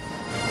on.